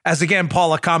as again,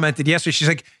 Paula commented yesterday, she's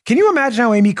like, can you imagine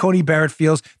how Amy Coney Barrett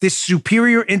feels? This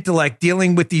superior intellect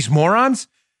dealing with these morons?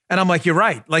 And I'm like, you're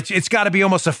right. Like, it's got to be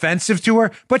almost offensive to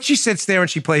her, but she sits there and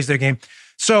she plays their game.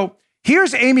 So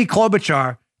here's Amy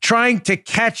Klobuchar trying to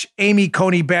catch Amy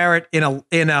Coney Barrett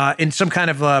in some kind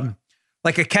of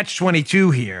like a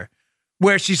catch-22 here,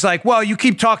 where she's like, well, you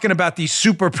keep talking about these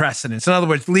super precedents. In other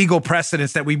words, legal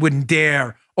precedents that we wouldn't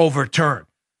dare overturn,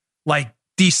 like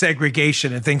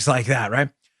desegregation and things like that, right?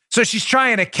 So she's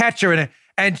trying to catch her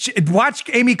and watch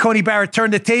Amy Coney Barrett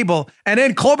turn the table, and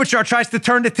then Klobuchar tries to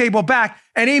turn the table back,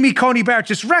 and Amy Coney Barrett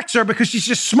just wrecks her because she's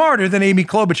just smarter than Amy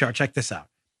Klobuchar. Check this out.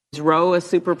 Is Roe a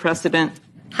super precedent?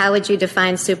 How would you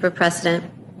define super precedent?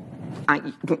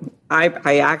 I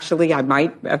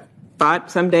might have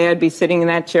thought someday I'd be sitting in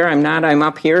that chair. I'm not. I'm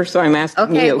up here, so I'm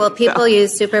asking you. Okay, well, people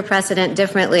use super precedent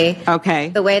differently. Okay.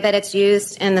 The way that it's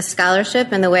used in the scholarship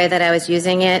and the way that I was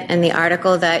using it in the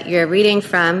article that you're reading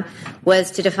from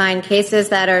was to define cases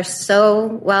that are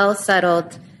so well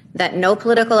settled that no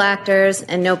political actors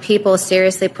and no people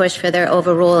seriously push for their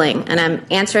overruling. And I'm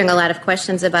answering a lot of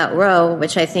questions about Roe,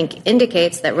 which I think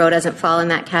indicates that Roe doesn't fall in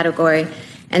that category.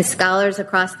 And scholars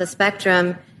across the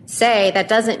spectrum say that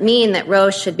doesn't mean that Roe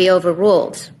should be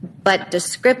overruled. But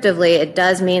descriptively, it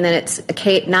does mean that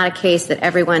it's not a case that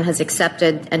everyone has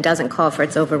accepted and doesn't call for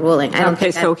its overruling.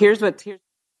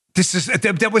 This is,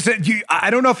 that was, I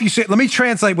don't know if you say, let me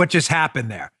translate what just happened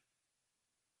there.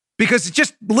 Because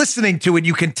just listening to it,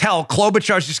 you can tell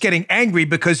Klobuchar's just getting angry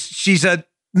because she's a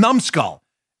numbskull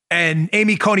and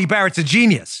Amy Coney Barrett's a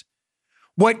genius.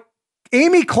 What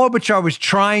Amy Klobuchar was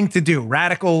trying to do,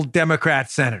 radical Democrat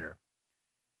senator,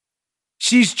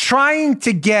 she's trying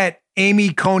to get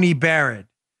Amy Coney Barrett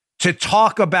to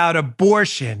talk about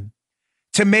abortion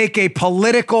to make a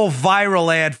political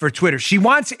viral ad for Twitter. She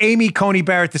wants Amy Coney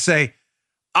Barrett to say,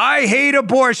 I hate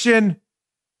abortion.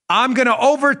 I'm going to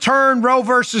overturn Roe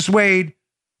versus Wade.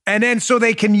 And then so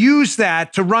they can use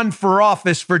that to run for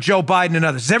office for Joe Biden and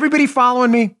others. Is everybody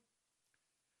following me?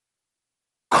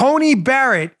 Coney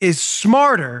Barrett is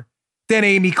smarter than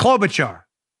Amy Klobuchar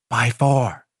by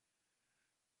far.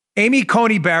 Amy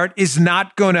Coney Barrett is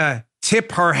not going to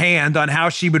tip her hand on how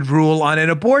she would rule on an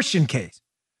abortion case.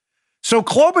 So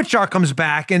Klobuchar comes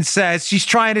back and says she's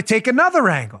trying to take another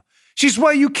angle. She's,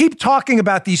 well, you keep talking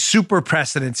about these super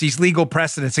precedents, these legal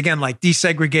precedents, again, like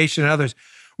desegregation and others.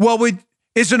 Well,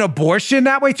 is an abortion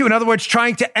that way too? In other words,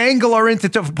 trying to angle her into,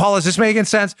 Paul, is this making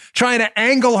sense? Trying to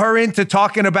angle her into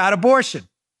talking about abortion.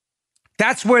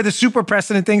 That's where the super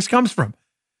precedent things comes from.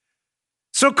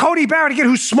 So Coney Barrett, again,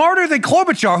 who's smarter than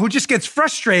Klobuchar, who just gets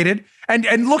frustrated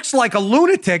and looks like a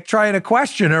lunatic trying to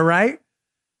question her, right?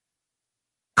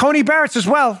 Coney Barrett says,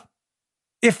 well,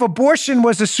 if abortion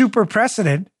was a super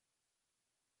precedent,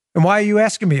 then why are you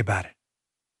asking me about it?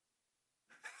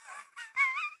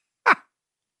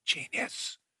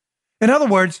 Genius. In other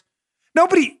words,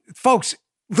 folks,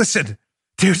 listen,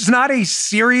 there's not a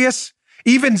serious,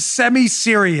 even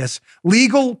semi-serious,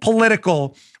 legal,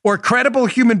 political, or credible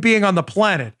human being on the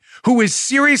planet who is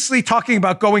seriously talking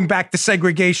about going back to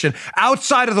segregation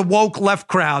outside of the woke left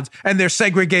crowds and their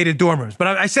segregated dorm rooms. But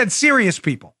I said serious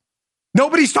people.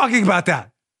 Nobody's talking about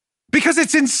that because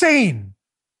it's insane.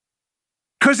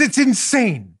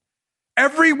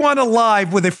 Everyone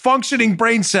alive with a functioning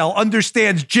brain cell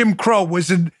understands Jim Crow was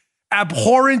an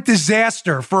abhorrent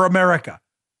disaster for America.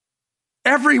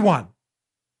 Everyone.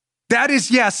 That is,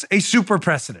 yes, a super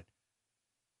precedent.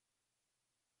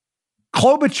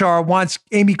 Klobuchar wants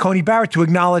Amy Coney Barrett to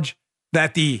acknowledge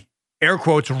that the, air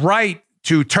quotes, right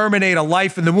to terminate a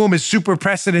life in the womb is super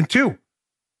precedent too.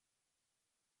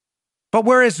 But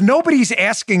whereas nobody's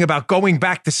asking about going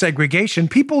back to segregation,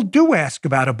 people do ask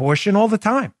about abortion all the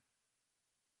time.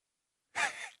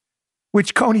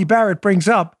 Which Coney Barrett brings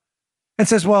up and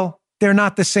says, well, they're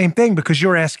not the same thing because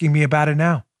you're asking me about it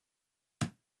now.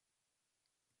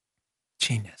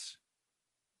 Genius.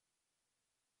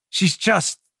 She's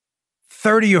just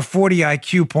 30 or 40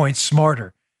 IQ points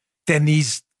smarter than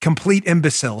these complete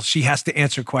imbeciles she has to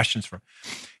answer questions from.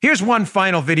 Here's one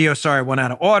final video. Sorry, I went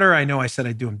out of order. I know I said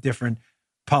I'd do them different.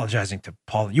 Apologizing to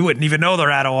Paula. You wouldn't even know they're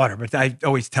out of order, but I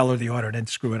always tell her the order and then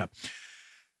screw it up.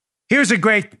 Here's a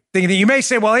great thing that you may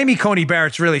say, well, Amy Coney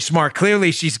Barrett's really smart.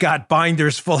 Clearly, she's got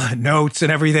binders full of notes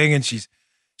and everything, and she's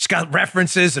got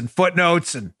references and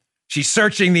footnotes, and she's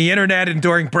searching the internet and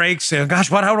during breaks. And gosh,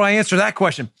 how do I answer that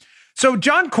question? So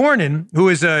John Cornyn, who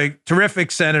is a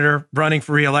terrific senator running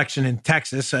for re-election in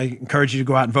Texas, I encourage you to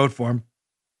go out and vote for him.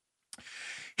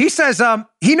 He says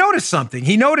he noticed something.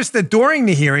 He noticed that during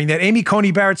the hearing that Amy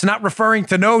Coney Barrett's not referring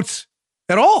to notes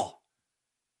at all.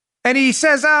 And he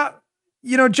says,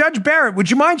 Judge Barrett,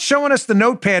 would you mind showing us the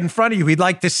notepad in front of you? We'd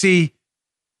like to see,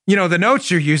 the notes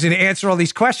you're using to answer all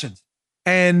these questions.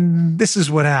 And this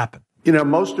is what happened.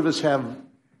 Most of us have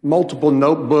multiple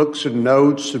notebooks and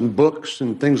notes and books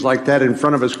and things like that in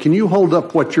front of us. Can you hold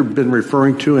up what you've been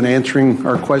referring to in answering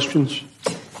our questions?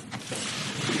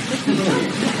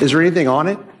 Is there anything on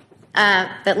it?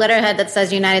 That letterhead that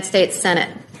says United States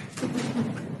Senate.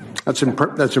 That's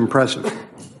impressive.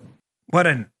 What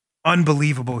an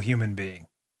unbelievable human being.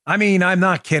 I mean, I'm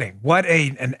not kidding. What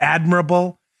an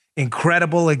admirable,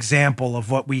 incredible example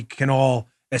of what we can all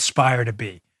aspire to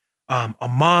be. A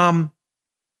mom,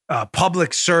 a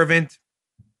public servant,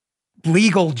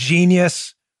 legal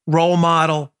genius, role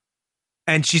model,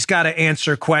 and she's got to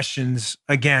answer questions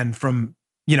again from,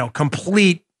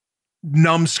 complete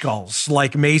numbskulls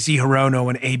like Mazie Hirono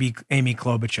and Amy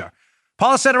Klobuchar.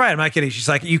 Paula said it right. I'm not kidding. She's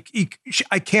like,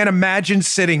 I can't imagine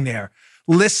sitting there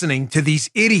listening to these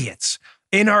idiots.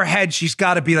 In her head, she's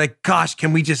got to be like, gosh,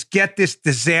 can we just get this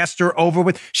disaster over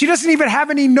with? She doesn't even have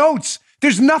any notes.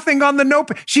 There's nothing on the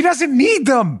notepad. She doesn't need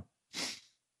them.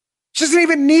 She doesn't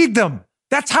even need them.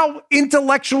 That's how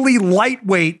intellectually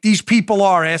lightweight these people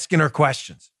are asking her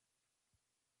questions.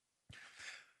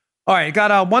 All right,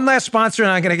 got one last sponsor,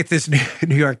 and I'm going to get this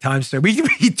New York Times story.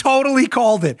 We totally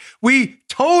called it. We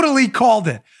totally called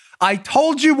it. I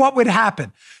told you what would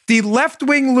happen. The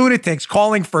left-wing lunatics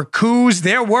calling for coups,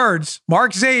 their words.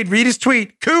 Mark Zaid, read his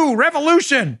tweet. Coup,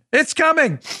 revolution, it's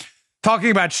coming.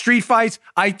 Talking about street fights.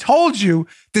 I told you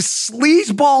the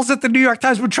sleazeballs at the New York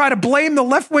Times would try to blame the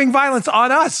left-wing violence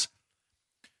on us.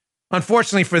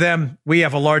 Unfortunately for them, we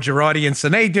have a larger audience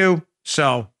than they do,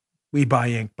 so we buy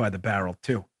ink by the barrel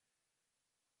too.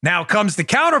 Now comes the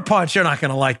counterpunch. You're not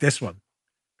going to like this one.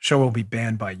 Show will be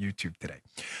banned by YouTube today.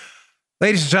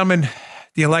 Ladies and gentlemen,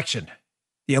 the election,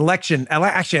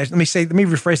 actually, let me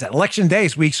rephrase that. Election day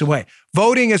is weeks away.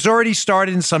 Voting has already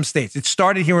started in some states. It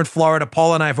started here in Florida.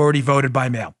 Paul and I have already voted by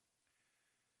mail.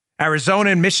 Arizona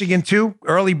and Michigan too,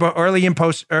 early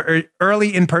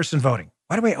in-person voting.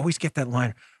 Why do I always get that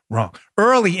line wrong?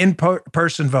 Early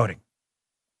in-person voting.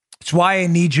 It's why I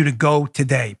need you to go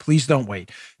today. Please don't wait.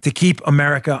 To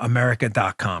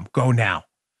keepamericaamerica.com. Go now.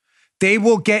 They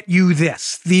will get you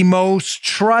this, the most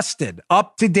trusted,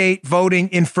 up-to-date voting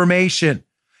information.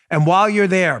 And while you're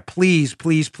there, please,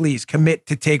 please, please commit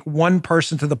to take one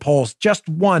person to the polls, just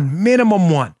one,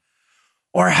 minimum one,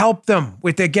 or help them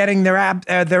with getting their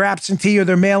absentee or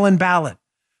their mail-in ballot.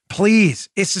 Please,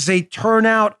 this is a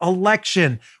turnout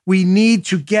election. We need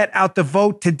to get out the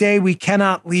vote today. We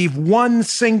cannot leave one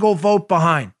single vote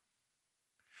behind.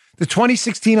 The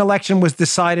 2016 election was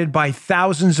decided by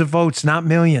thousands of votes, not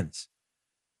millions.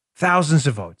 Thousands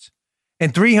of votes.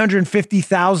 And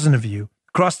 350,000 of you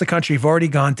across the country have already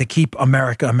gone to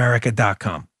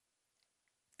keepamericaamerica.com.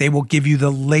 They will give you the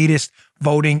latest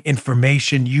voting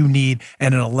information you need,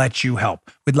 and it'll let you help.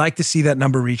 We'd like to see that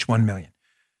number reach 1 million.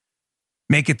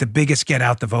 Make it the biggest get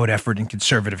out the vote effort in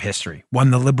conservative history,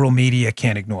 one the liberal media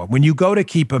can't ignore. When you go to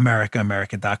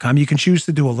keepamericaamerica.com, you can choose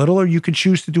to do a little or you can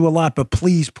choose to do a lot, but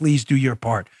please, please do your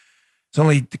part. There's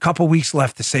only a couple weeks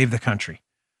left to save the country.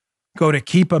 Go to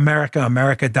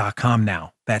keepamericaamerica.com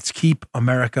now. That's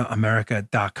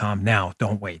keepamericaamerica.com now.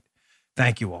 Don't wait.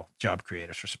 Thank you all, job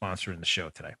creators, for sponsoring the show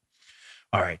today.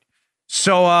 All right.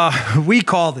 So we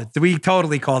called it. We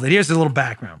totally called it. Here's a little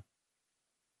background.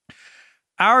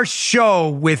 Our show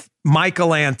with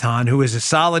Michael Anton, who is a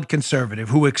solid conservative,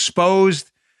 who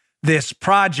exposed this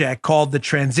project called the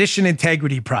Transition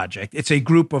Integrity Project. It's a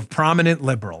group of prominent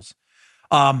liberals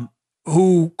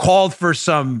who called for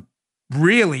some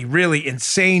really, really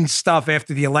insane stuff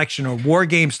after the election, or war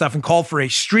game stuff, and called for a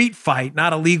street fight,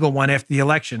 not a legal one, after the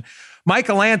election.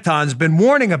 Michael Anton's been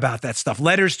warning about that stuff.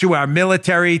 Letters to our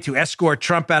military to escort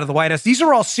Trump out of the White House. These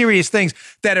are all serious things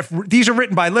that these are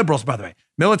written by liberals, by the way.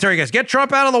 Military guys, get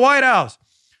Trump out of the White House.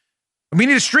 We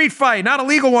need a street fight, not a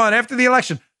legal one, after the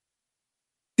election.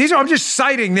 I'm just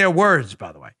citing their words,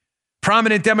 by the way.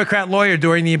 Prominent Democrat lawyer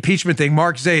during the impeachment thing,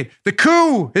 Mark Zaid. The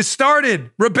coup has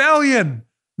started. Rebellion.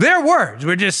 Their words.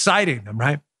 We're just citing them,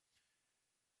 right?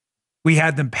 We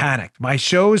had them panicked. My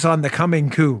shows on the coming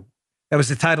coup, that was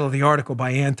the title of the article by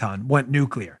Anton, went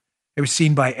nuclear. It was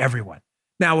seen by everyone.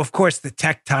 Now, of course, the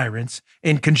tech tyrants,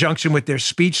 in conjunction with their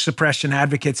speech suppression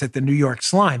advocates at the New York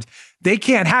Slimes, they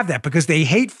can't have that because they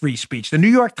hate free speech. The New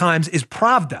York Times is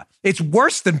Pravda. It's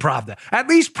worse than Pravda. At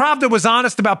least Pravda was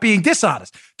honest about being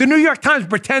dishonest. The New York Times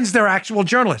pretends they're actual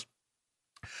journalists.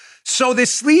 So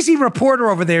this sleazy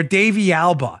reporter over there, Davey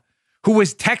Alba, who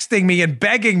was texting me and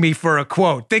begging me for a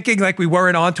quote, thinking like we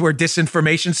weren't onto her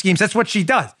disinformation schemes. That's what she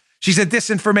does. She's a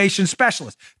disinformation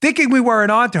specialist. Thinking we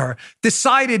weren't onto her,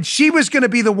 decided she was going to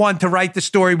be the one to write the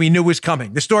story we knew was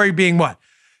coming. The story being what?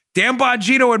 Dan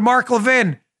Bongino and Mark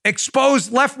Levin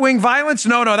exposed left-wing violence?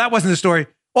 No, that wasn't the story.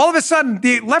 All of a sudden,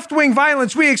 the left-wing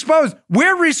violence we exposed,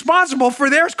 we're responsible for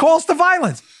their calls to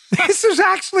violence. This is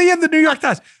actually in the New York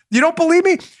Times. You don't believe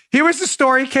me? Here was the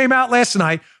story, came out last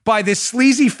night by this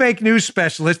sleazy fake news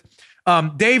specialist,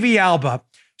 Davy Alba.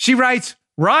 She writes,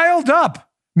 riled up,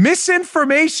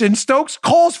 misinformation stokes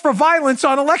calls for violence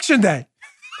on election day.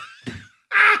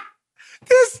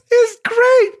 This is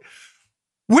great.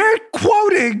 We're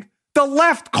quoting the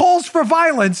left calls for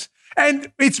violence, and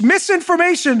it's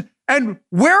misinformation, and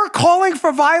we're calling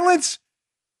for violence,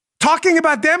 talking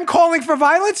about them calling for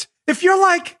violence. If you're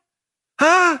like,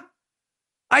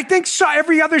 I think so.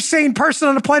 Every other sane person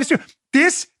on the planet too.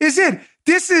 This is it.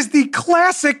 This is the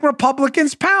classic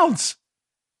Republicans pounce.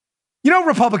 You know,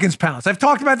 Republicans pounce. I've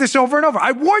talked about this over and over.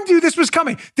 I warned you this was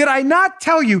coming. Did I not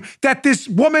tell you that this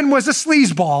woman was a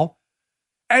sleazeball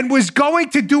and was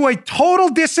going to do a total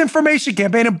disinformation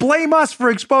campaign and blame us for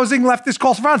exposing leftist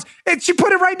calls for violence? And she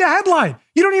put it right in the headline.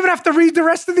 You don't even have to read the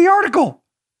rest of the article.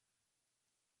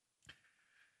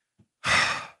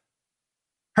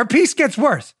 Her piece gets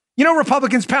worse. You know,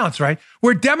 Republicans pounce, right?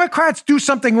 Where Democrats do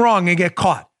something wrong and get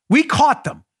caught. We caught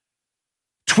them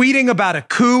tweeting about a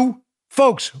coup.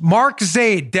 Folks, Mark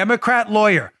Zaid, Democrat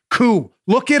lawyer, coup.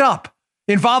 Look it up.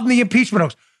 Involved in the impeachment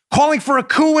hoax. Calling for a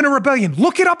coup and a rebellion.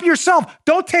 Look it up yourself.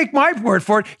 Don't take my word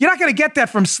for it. You're not going to get that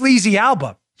from Sleazy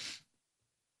Alba.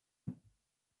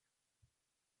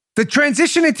 The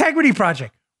Transition Integrity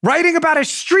Project, writing about a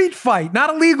street fight,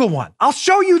 not a legal one. I'll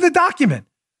show you the document.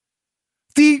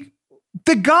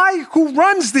 The guy who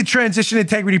runs the Transition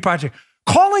Integrity Project,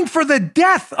 calling for the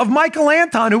death of Michael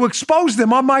Anton, who exposed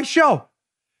them on my show.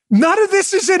 None of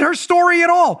this is in her story at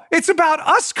all. It's about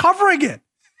us covering it.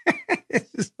 This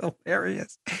is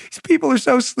hilarious. These people are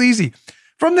so sleazy.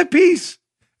 From the piece,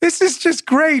 this is just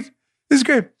great. This is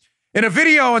great. In a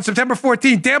video on September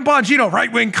 14th, Dan Bongino,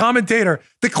 right-wing commentator,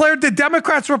 declared the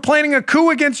Democrats were planning a coup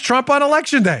against Trump on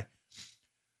Election Day.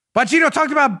 Bongino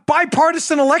talked about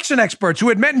bipartisan election experts who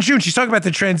had met in June. She's talking about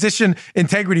the Transition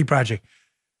Integrity Project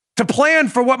to plan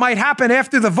for what might happen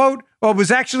after the vote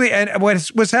was actually and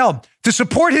was held to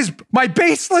support my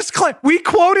baseless claim. We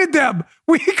quoted them.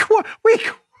 We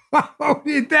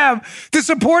quoted them to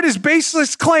support his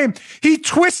baseless claim. He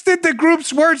twisted the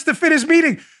group's words to fit his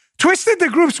meaning. Twisted the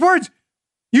group's words.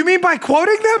 You mean by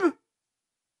quoting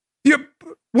them?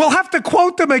 We'll have to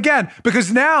quote them again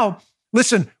because now.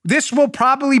 Listen, this will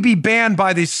probably be banned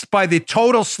by the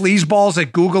total sleazeballs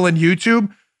at Google and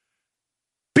YouTube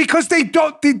because they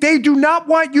do not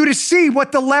want you to see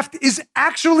what the left is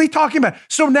actually talking about.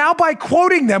 So now by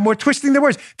quoting them, we're twisting their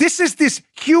words. This is this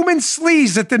human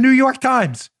sleaze at the New York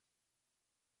Times.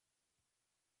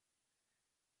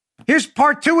 Here's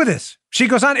part 2 of this. She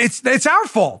goes on, it's our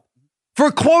fault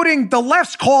for quoting the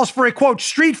left's calls for a, quote,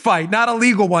 street fight, not a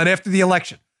legal one after the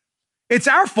election. It's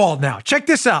our fault now. Check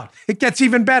this out. It gets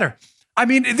even better. I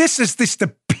mean, this is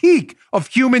the peak of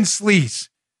human sleaze.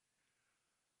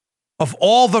 Of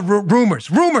all the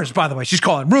rumors, by the way, she's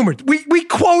calling rumors. We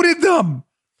quoted them.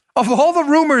 Of all the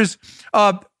rumors,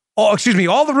 all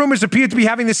the rumors appear to be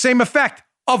having the same effect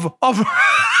of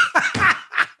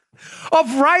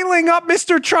riling up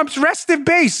Mr. Trump's restive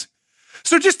base.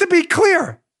 So just to be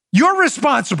clear, you're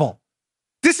responsible.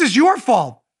 This is your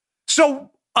fault. So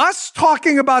us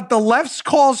talking about the left's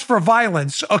calls for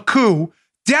violence, a coup,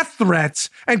 death threats,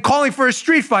 and calling for a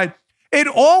street fight, it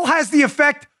all has the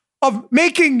effect of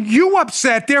making you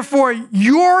upset. Therefore,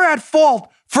 you're at fault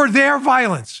for their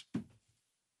violence.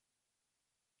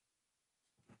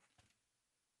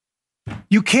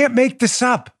 You can't make this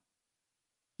up.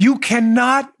 You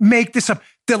cannot make this up.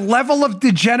 The level of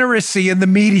degeneracy in the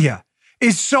media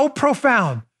is so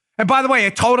profound. And by the way,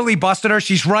 it totally busted her.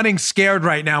 She's running scared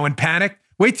right now in panic.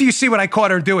 Wait till you see what I caught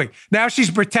her doing. Now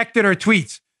she's protected her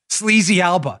tweets. Sleazy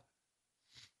Alba.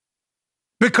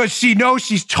 Because she knows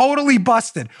she's totally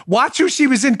busted. Watch who she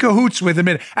was in cahoots with a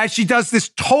minute as she does this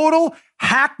total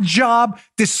hack job,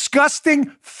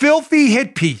 disgusting, filthy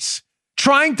hit piece,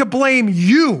 trying to blame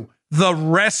you, the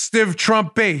restive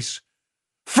Trump base,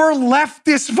 for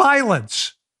leftist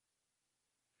violence.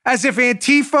 As if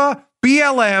Antifa,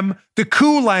 BLM, the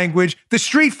coup language, the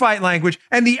street fight language,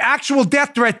 and the actual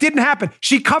death threat didn't happen.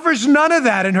 She covers none of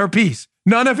that in her piece.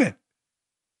 None of it.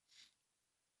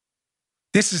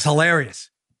 This is hilarious.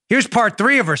 Here's part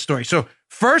 3 of her story. So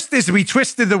first is we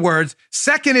twisted the words.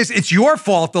 Second is it's your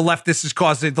fault the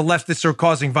leftists are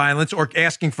causing violence or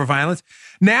asking for violence.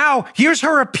 Now, here's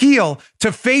her appeal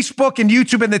to Facebook and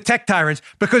YouTube and the tech tyrants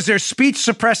because they're speech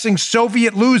suppressing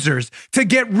Soviet losers to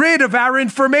get rid of our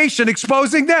information,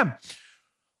 exposing them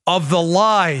of the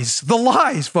lies,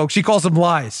 folks. She calls them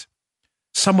lies.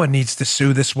 Someone needs to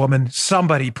sue this woman.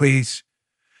 Somebody, please.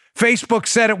 Facebook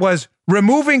said it was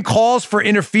removing calls for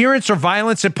interference or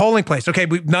violence at polling place. Okay,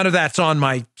 none of that's on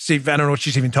my, see, I don't know what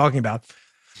she's even talking about.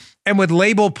 And would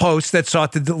label posts that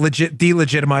sought to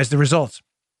delegitimize the results.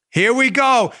 Here we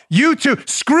go. YouTube,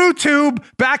 ScrewTube,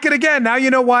 back it again. Now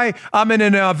you know why I'm an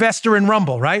investor in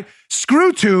Rumble, right?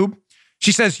 ScrewTube,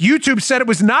 she says, YouTube said it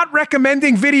was not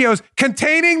recommending videos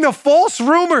containing the false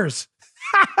rumors.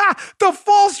 The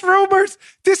false rumors.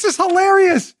 This is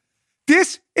hilarious.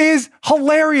 This is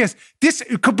hilarious.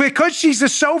 Because she's a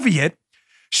Soviet,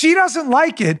 she doesn't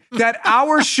like it that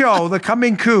our show, The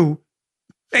Coming Coup,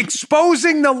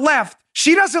 exposing the left,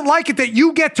 she doesn't like it that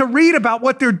you get to read about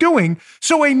what they're doing.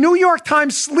 So a New York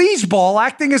Times sleazeball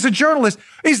acting as a journalist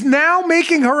is now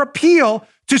making her appeal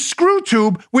to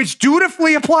ScrewTube, which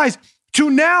dutifully applies, to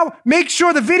now make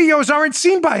sure the videos aren't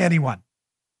seen by anyone.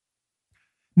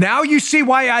 Now you see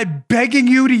why I'm begging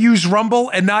you to use Rumble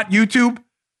and not YouTube?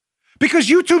 Because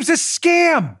YouTube's a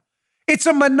scam. It's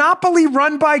a monopoly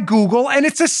run by Google, and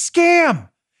it's a scam.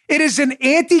 It is an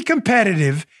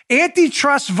anti-competitive,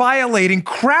 antitrust violating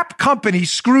crap company,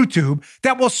 ScrewTube,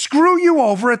 that will screw you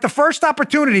over at the first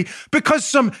opportunity because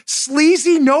some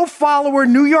sleazy, no-follower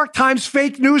New York Times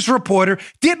fake news reporter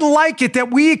didn't like it that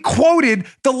we quoted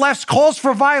the left's calls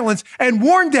for violence and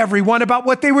warned everyone about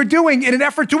what they were doing in an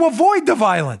effort to avoid the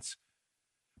violence.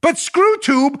 But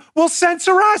ScrewTube will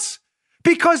censor us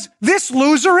because this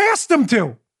loser asked them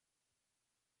to.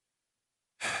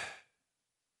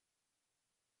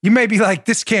 You may be like,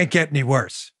 this can't get any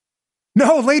worse.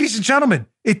 No, ladies and gentlemen,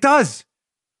 it does.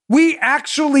 We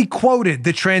actually quoted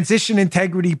the Transition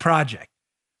Integrity Project.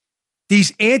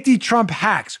 These anti-Trump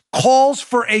hacks, calls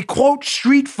for a, quote,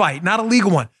 street fight, not a legal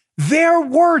one. Their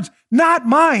words, not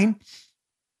mine.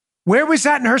 Where was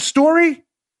that in her story?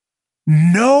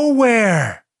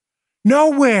 Nowhere.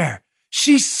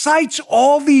 She cites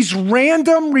all these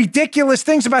random, ridiculous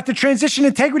things about the Transition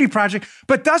Integrity Project,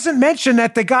 but doesn't mention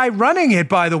that the guy running it,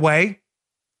 by the way,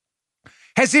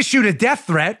 has issued a death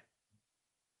threat.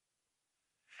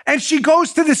 And she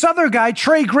goes to this other guy,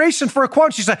 Trey Grayson, for a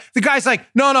quote. She's like, the guy's like,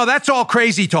 no, that's all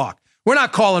crazy talk. We're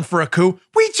not calling for a coup.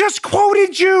 We just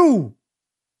quoted you.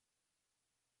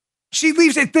 She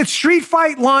leaves it. The street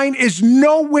fight line is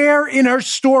nowhere in her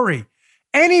story.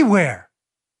 Anywhere.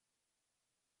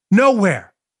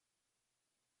 Nowhere.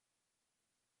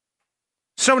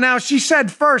 So now she said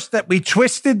first that we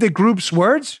twisted the group's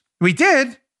words. We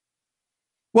did.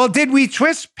 Well, did we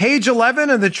twist page 11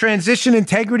 of the Transition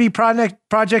Integrity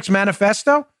Project's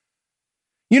manifesto?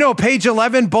 You know, page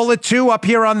 11, bullet 2 up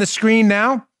here on the screen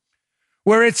now,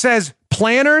 where it says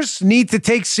planners need to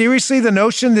take seriously the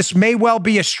notion this may well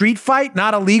be a street fight,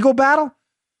 not a legal battle.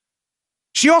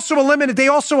 They also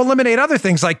eliminate other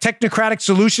things like technocratic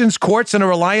solutions, courts, and a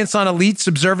reliance on elites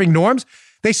observing norms.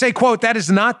 They say, quote, that is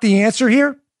not the answer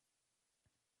here.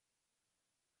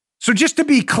 So just to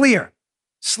be clear,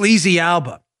 Sleazy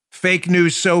Alba, fake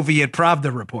news Soviet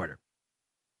Pravda reporter,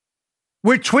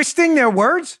 we're twisting their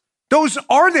words? Those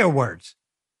are their words.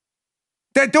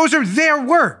 Those are their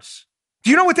words.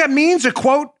 Do you know what that means? A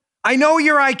quote, I know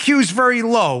your IQ is very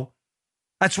low.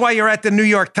 That's why you're at the New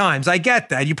York Times. I get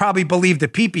that. You probably believe the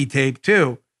pee-pee tape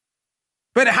too.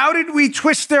 But how did we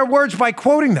twist their words by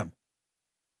quoting them?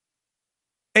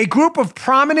 A group of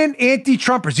prominent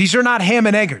anti-Trumpers, these are not ham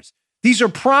and eggers. These are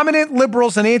prominent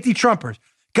liberals and anti-Trumpers,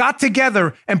 got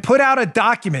together and put out a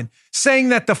document saying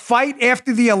that the fight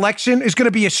after the election is going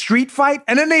to be a street fight.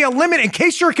 And then they eliminate, in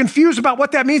case you're confused about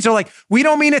what that means, they're like, we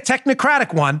don't mean a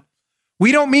technocratic one.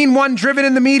 We don't mean one driven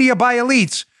in the media by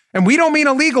elites. And we don't mean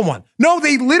a legal one. No,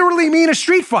 they literally mean a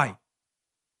street fight.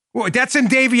 Well, that's in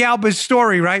Davy Alba's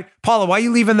story, right? Paula, why are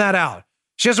you leaving that out?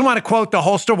 She doesn't want to quote the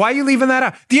whole story. Why are you leaving that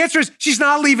out? The answer is she's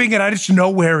not leaving it out. It's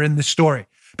nowhere in the story.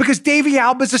 Because Davy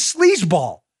Alba's a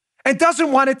sleazeball and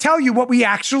doesn't want to tell you what we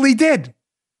actually did,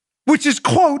 which is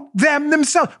quote them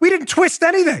themselves. We didn't twist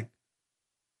anything.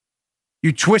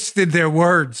 You twisted their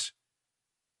words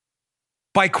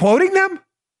by quoting them?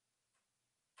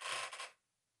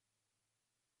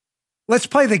 Let's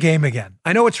play the game again.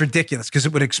 I know it's ridiculous because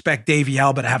it would expect Davy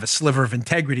Alba to have a sliver of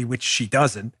integrity, which she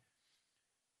doesn't.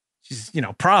 She's,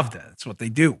 Pravda. That's what they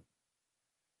do.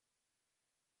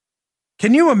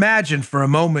 Can you imagine for a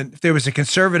moment if there was a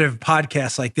conservative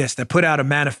podcast like this that put out a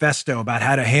manifesto about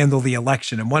how to handle the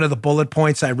election? And one of the bullet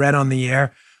points I read on the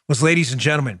air was, ladies and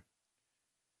gentlemen,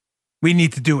 we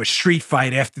need to do a street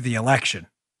fight after the election.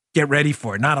 Get ready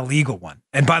for it, not a legal one.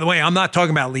 And by the way, I'm not talking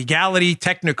about legality,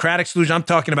 technocratic solution. I'm not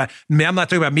talking about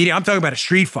media. I'm talking about a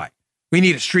street fight. We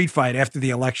need a street fight after the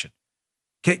election.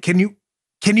 Can you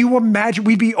imagine?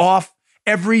 We'd be off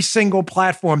every single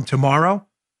platform tomorrow.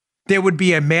 There would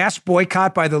be a mass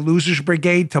boycott by the Losers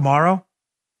Brigade tomorrow.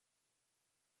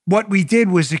 What we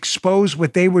did was expose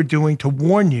what they were doing to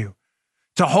warn you,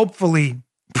 to hopefully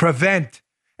prevent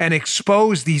and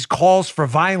expose these calls for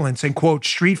violence and, quote,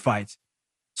 street fights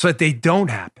so that they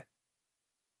don't happen.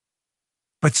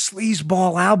 But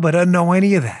Sleazeball Alba doesn't know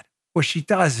any of that. Or she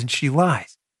does, and she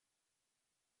lies.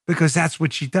 Because that's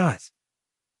what she does.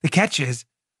 The catch is,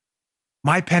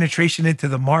 my penetration into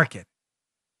the market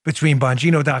between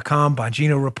Bongino.com,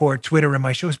 Bongino Report, Twitter, and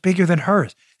my show is bigger than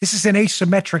hers. This is an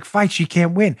asymmetric fight she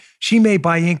can't win. She may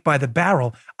buy ink by the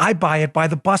barrel. I buy it by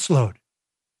the busload.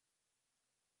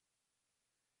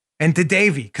 And to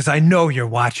Davey, because I know you're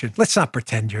watching, let's not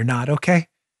pretend you're not, okay?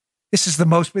 This is the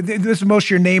most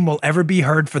your name will ever be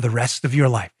heard for the rest of your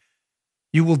life.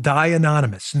 You will die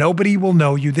anonymous. Nobody will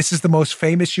know you. This is the most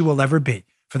famous you will ever be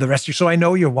for the rest of you. So I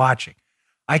know you're watching.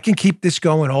 I can keep this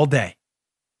going all day.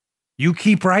 You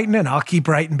keep writing and I'll keep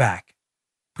writing back.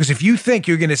 Because if you think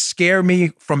you're going to scare me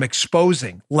from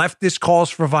exposing leftist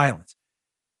calls for violence,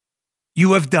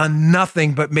 you have done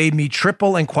nothing but made me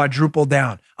triple and quadruple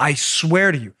down. I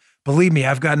swear to you. Believe me,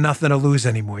 I've got nothing to lose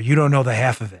anymore. You don't know the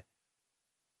half of it.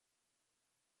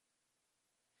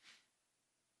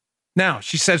 Now,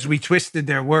 she says we twisted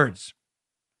their words.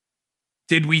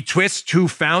 Did we twist who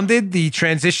founded the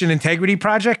Transition Integrity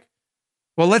Project?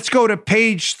 Well, let's go to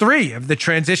page 3 of the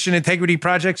Transition Integrity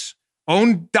Project's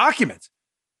own documents.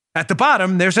 At the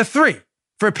bottom, there's a 3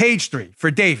 for page 3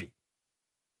 for Davey.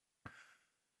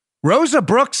 Rosa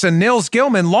Brooks and Nils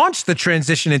Gilman launched the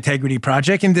Transition Integrity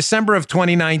Project in December of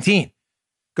 2019.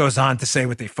 Goes on to say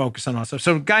what they focus on also.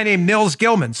 So a guy named Nils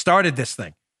Gilman started this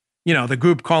thing. You know, the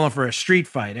group calling for a street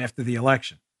fight after the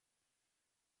election.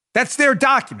 That's their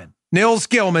document. Nils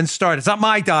Gilman started. It's not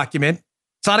my document.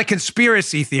 It's not a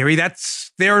conspiracy theory.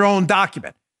 That's their own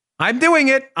document. I'm doing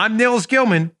it. I'm Nils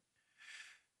Gilman.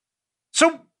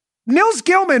 So Nils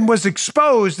Gilman was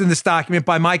exposed in this document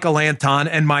by Michael Anton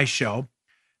and my show.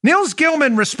 Nils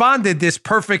Gilman responded this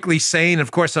perfectly sane. Of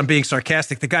course, I'm being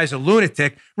sarcastic. The guy's a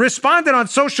lunatic. Responded on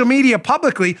social media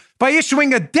publicly by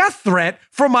issuing a death threat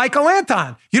for Michael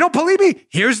Anton. You don't believe me?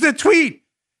 Here's the tweet.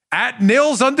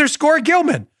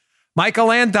 @Nils_Gilman.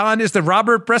 Michael Anton is the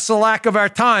Robert Bresselack of our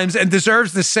times and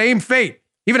deserves the same fate.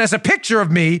 Even has a picture of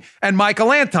me and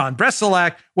Michael Anton.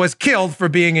 Bresselack was killed for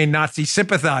being a Nazi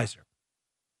sympathizer.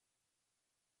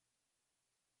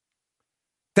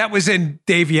 That was in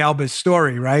Davey Alba's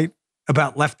story, right?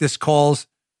 About leftist calls,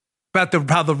 about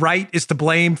how the right is to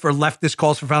blame for leftist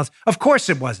calls for violence. Of course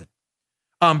it wasn't,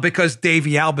 because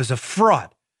Davey Alba's a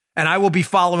fraud. And I will be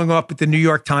following up with the New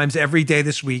York Times every day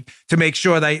this week to make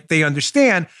sure that they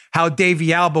understand how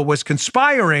Davey Alba was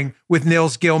conspiring with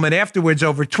Nils Gilman afterwards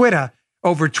over Twitter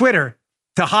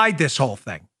to hide this whole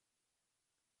thing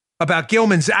about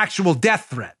Gilman's actual death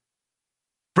threat.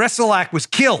 Bresselack was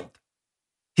killed.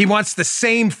 He wants the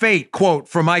same fate, quote,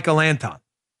 for Michael Anton.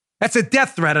 That's a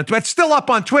death threat. It's still up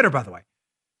on Twitter, by the way.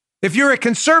 If you're a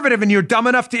conservative and you're dumb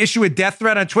enough to issue a death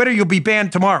threat on Twitter, you'll be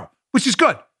banned tomorrow, which is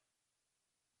good.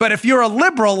 But if you're a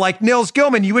liberal like Nils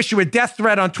Gilman, you issue a death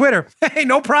threat on Twitter, hey,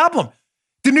 no problem.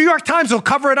 The New York Times will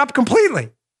cover it up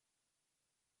completely.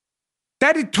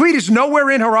 That tweet is nowhere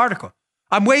in her article.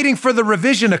 I'm waiting for the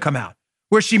revision to come out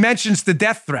where she mentions the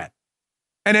death threat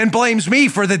and then blames me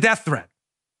for the death threat.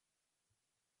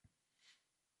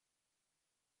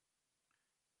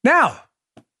 Now,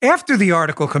 after the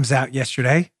article comes out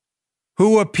yesterday,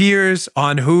 who appears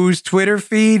on whose Twitter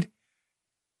feed?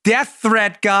 Death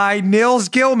threat guy Nils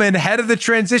Gilman, head of the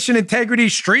Transition Integrity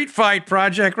Street Fight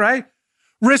Project, right?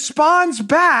 Responds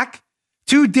back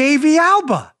to Davey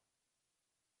Alba.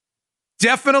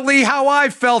 Definitely how I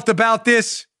felt about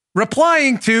this,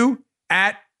 replying to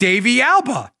 @Davey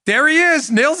Alba. There he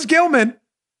is, Nils Gilman.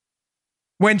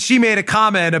 When she made a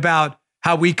comment about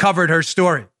how we covered her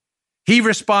story, he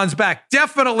responds back,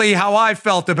 definitely how I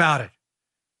felt about it.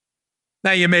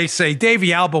 Now you may say,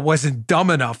 Davey Alba wasn't dumb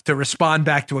enough to respond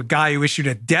back to a guy who issued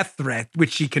a death threat,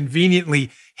 which she conveniently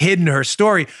hid in her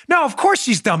story. No, of course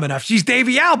she's dumb enough. She's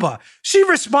Davey Alba. She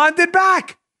responded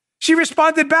back.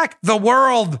 The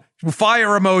world,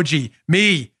 fire emoji.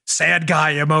 Me, sad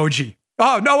guy emoji.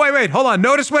 Oh, no, wait, hold on.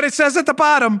 Notice what it says at the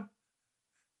bottom.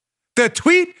 The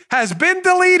tweet has been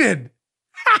deleted.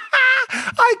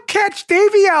 I catch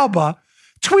Davey Alba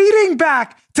tweeting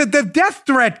back to the death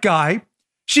threat guy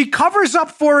she covers up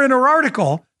for in her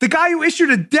article, the guy who issued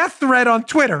a death threat on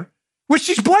Twitter, which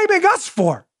she's blaming us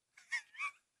for.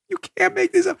 You can't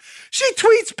make this up. She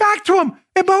tweets back to him,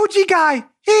 emoji guy.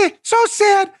 So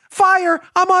sad. Fire.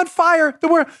 I'm on fire.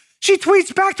 She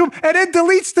tweets back to him and then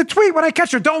deletes the tweet when I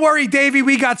catch her. Don't worry, Davey.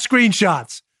 We got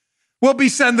screenshots. We'll be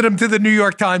sending them to the New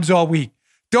York Times all week.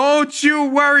 Don't you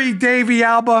worry, Davey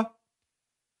Alba.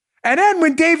 And then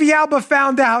when Davey Alba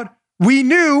found out, we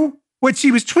knew what she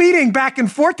was tweeting back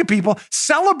and forth to people,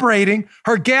 celebrating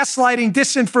her gaslighting,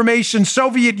 disinformation,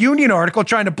 Soviet Union article,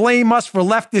 trying to blame us for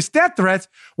leftist death threats.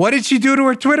 What did she do to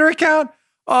her Twitter account?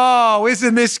 Oh,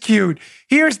 isn't this cute?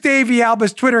 Here's Davey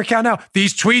Alba's Twitter account now.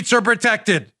 These tweets are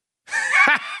protected.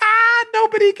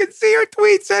 Nobody can see her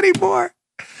tweets anymore.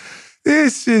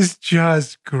 This is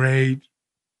just great.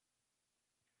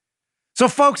 So,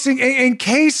 folks, in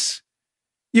case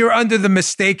you're under the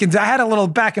mistaken, I had a little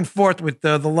back and forth with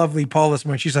the lovely Paula this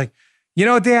morning. She's like,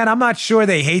 Dan, I'm not sure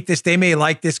they hate this. They may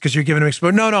like this because you're giving them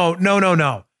exposure.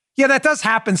 No. Yeah, that does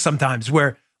happen sometimes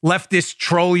where leftists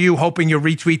troll you, hoping you'll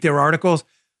retweet their articles.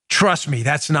 Trust me,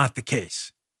 that's not the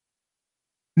case.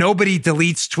 Nobody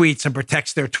deletes tweets and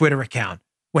protects their Twitter account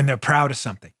when they're proud of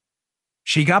something.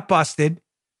 She got busted.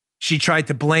 She tried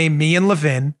to blame me and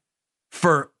Levin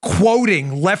for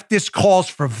quoting leftist calls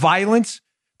for violence,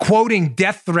 quoting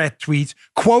death threat tweets,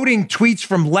 quoting tweets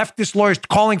from leftist lawyers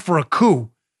calling for a coup.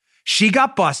 She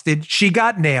got busted. She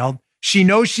got nailed. She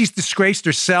knows she's disgraced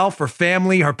herself, her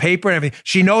family, her paper, and everything.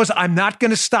 She knows I'm not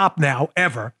going to stop now,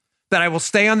 ever, that I will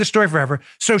stay on the story forever.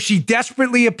 So she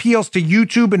desperately appeals to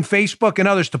YouTube and Facebook and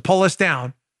others to pull us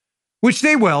down, which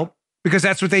they will, because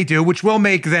that's what they do, which will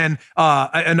make then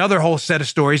another whole set of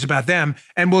stories about them,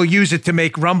 and we'll use it to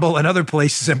make Rumble and other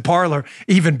places and Parler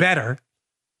even better.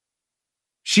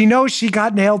 She knows she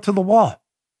got nailed to the wall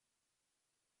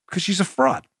because she's a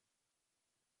fraud.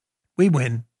 We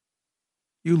win.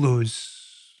 You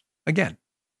lose again.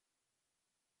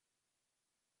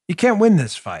 You can't win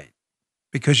this fight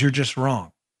because you're just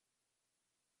wrong.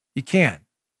 You can't.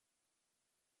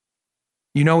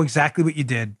 You know exactly what you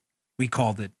did. We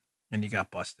called it, and you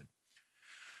got busted.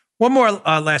 One more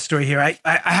last story here.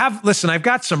 I've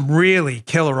got some really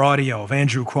killer audio of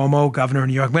Andrew Cuomo, governor of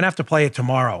New York. I'm going to have to play it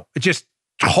tomorrow. It's just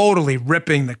totally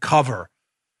ripping the cover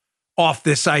off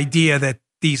this idea that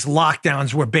these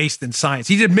lockdowns were based in science.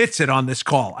 He admits it on this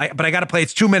call, but I got to play.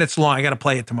 It's 2 minutes long. I got to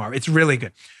play it tomorrow. It's really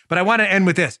good. But I want to end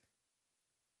with this.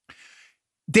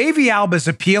 Davey Alba is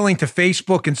appealing to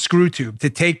Facebook and ScrewTube to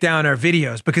take down our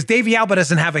videos because Davey Alba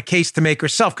doesn't have a case to make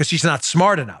herself because she's not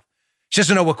smart enough. She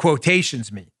doesn't know what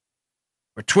quotations mean.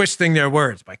 We're twisting their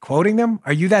words by quoting them.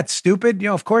 Are you that stupid?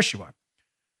 Of course you are.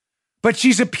 But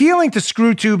she's appealing to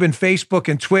ScrewTube and Facebook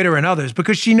and Twitter and others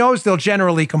because she knows they'll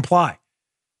generally comply.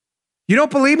 You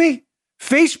don't believe me?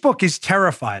 Facebook is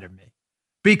terrified of me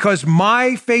because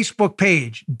my Facebook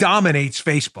page dominates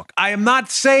Facebook. I am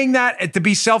not saying that to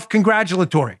be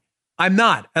self-congratulatory. I'm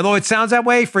not. Although it sounds that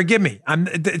way, forgive me.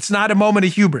 It's not a moment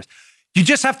of hubris. You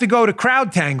just have to go to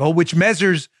CrowdTangle, which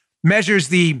measures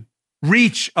the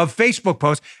reach of Facebook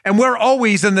posts, and we're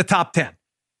always in the top 10.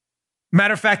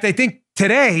 Matter of fact, I think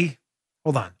today,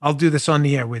 hold on, I'll do this on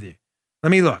the air with you.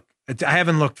 Let me look. I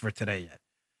haven't looked for today yet.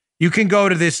 You can go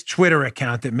to this Twitter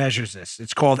account that measures this.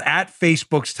 It's called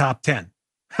 @Facebook's Top 10.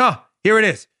 Here it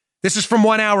is. This is from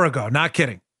 1 hour ago. Not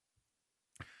kidding.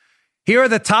 Here are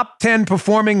the top 10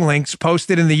 performing links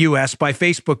posted in the U.S. by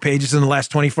Facebook pages in the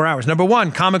last 24 hours. Number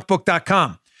 1,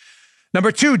 comicbook.com.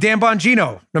 Number 2, Dan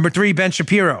Bongino. Number 3, Ben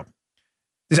Shapiro.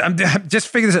 I'm just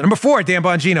figure this out. Number 4, Dan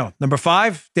Bongino. Number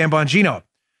 5, Dan Bongino.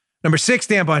 Number 6,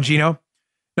 Dan Bongino.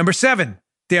 Number 7,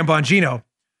 Dan Bongino.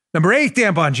 Number 8,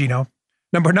 Dan Bongino.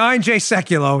 Number 9, Jay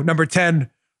Sekulow. Number 10,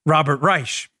 Robert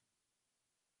Reich.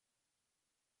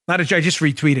 I just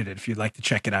retweeted it if you'd like to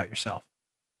check it out yourself.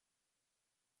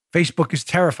 Facebook is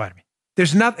terrified of me.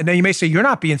 There's nothing. Now you may say, you're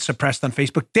not being suppressed on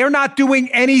Facebook. They're not doing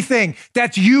anything.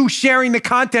 That's you sharing the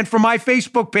content from my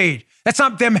Facebook page. That's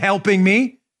not them helping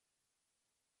me.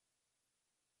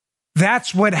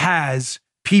 That's what has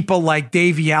people like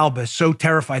Davey Alba so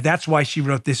terrified. That's why she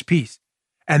wrote this piece.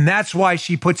 And that's why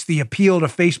she puts the appeal to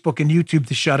Facebook and YouTube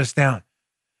to shut us down.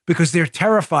 Because they're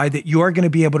terrified that you're going to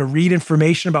be able to read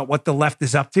information about what the left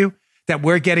is up to, that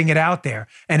we're getting it out there,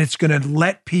 and it's going to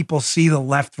let people see the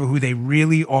left for who they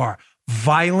really are.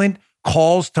 Violent,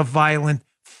 calls to violent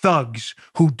thugs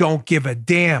who don't give a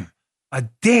damn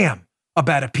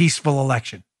about a peaceful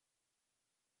election.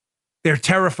 They're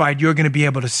terrified you're going to be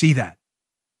able to see that.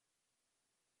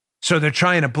 So they're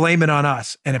trying to blame it on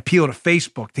us and appeal to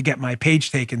Facebook to get my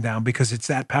page taken down because it's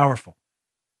that powerful.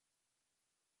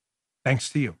 Thanks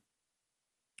to you.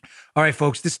 All right,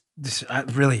 folks, this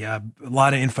really a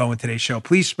lot of info in today's show.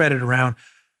 Please spread it around.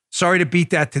 Sorry to beat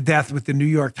that to death with the New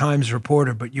York Times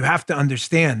reporter, but you have to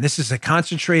understand this is a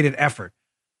concentrated effort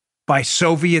by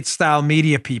Soviet-style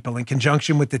media people in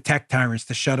conjunction with the tech tyrants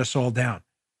to shut us all down.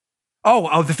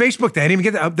 Oh, the Facebook thing. I didn't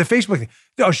even get the Facebook thing.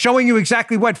 Oh, showing you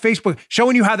exactly what Facebook,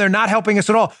 showing you how they're not helping us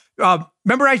at all.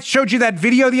 Remember I showed you that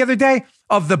video the other day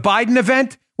of the Biden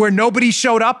event where nobody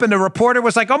showed up and the reporter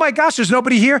was like, oh my gosh, there's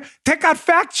nobody here. That got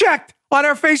fact-checked on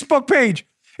our Facebook page.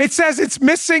 It says it's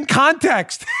missing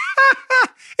context.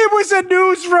 It was a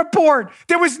news report.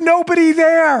 There was nobody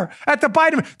there at the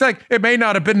Biden. Like, it may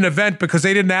not have been an event because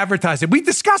they didn't advertise it. We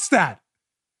discussed that.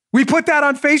 We put that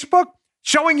on Facebook,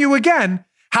 showing you again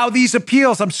how these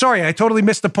appeals, I'm sorry, I totally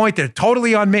missed the point there.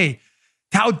 Totally on me.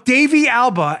 How Davey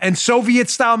Alba and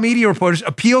Soviet-style media reporters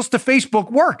appeals to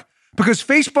Facebook work because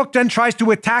Facebook then tries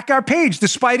to attack our page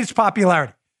despite its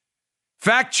popularity.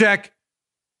 Fact check.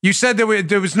 You said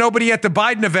there was nobody at the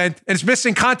Biden event and it's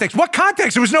missing context. What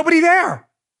context? There was nobody there.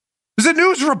 It was a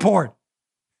news report.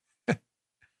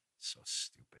 So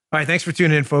stupid. All right, thanks for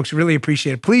tuning in, folks. Really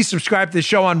appreciate it. Please subscribe to the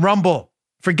show on Rumble.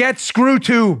 Forget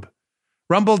ScrewTube.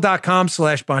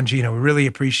 Rumble.com/Bongino. We really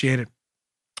appreciate it.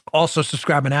 Also,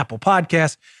 subscribe on Apple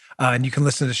Podcasts, and you can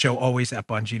listen to the show always at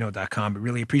Bongino.com. We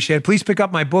really appreciate it. Please pick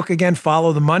up my book again,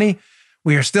 Follow the Money.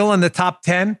 We are still in the top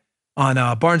 10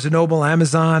 on Barnes & Noble,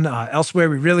 Amazon, elsewhere.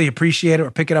 We really appreciate it.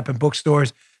 Or pick it up in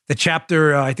bookstores. The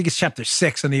chapter, I think it's chapter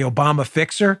 6 on the Obama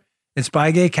fixer in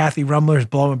Spygate. Kathy Rumler is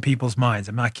blowing people's minds.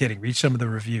 I'm not kidding. Read some of the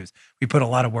reviews. We put a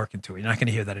lot of work into it. You're not going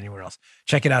to hear that anywhere else.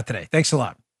 Check it out today. Thanks a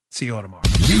lot. See you all tomorrow.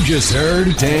 You just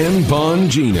heard Dan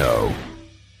Bongino.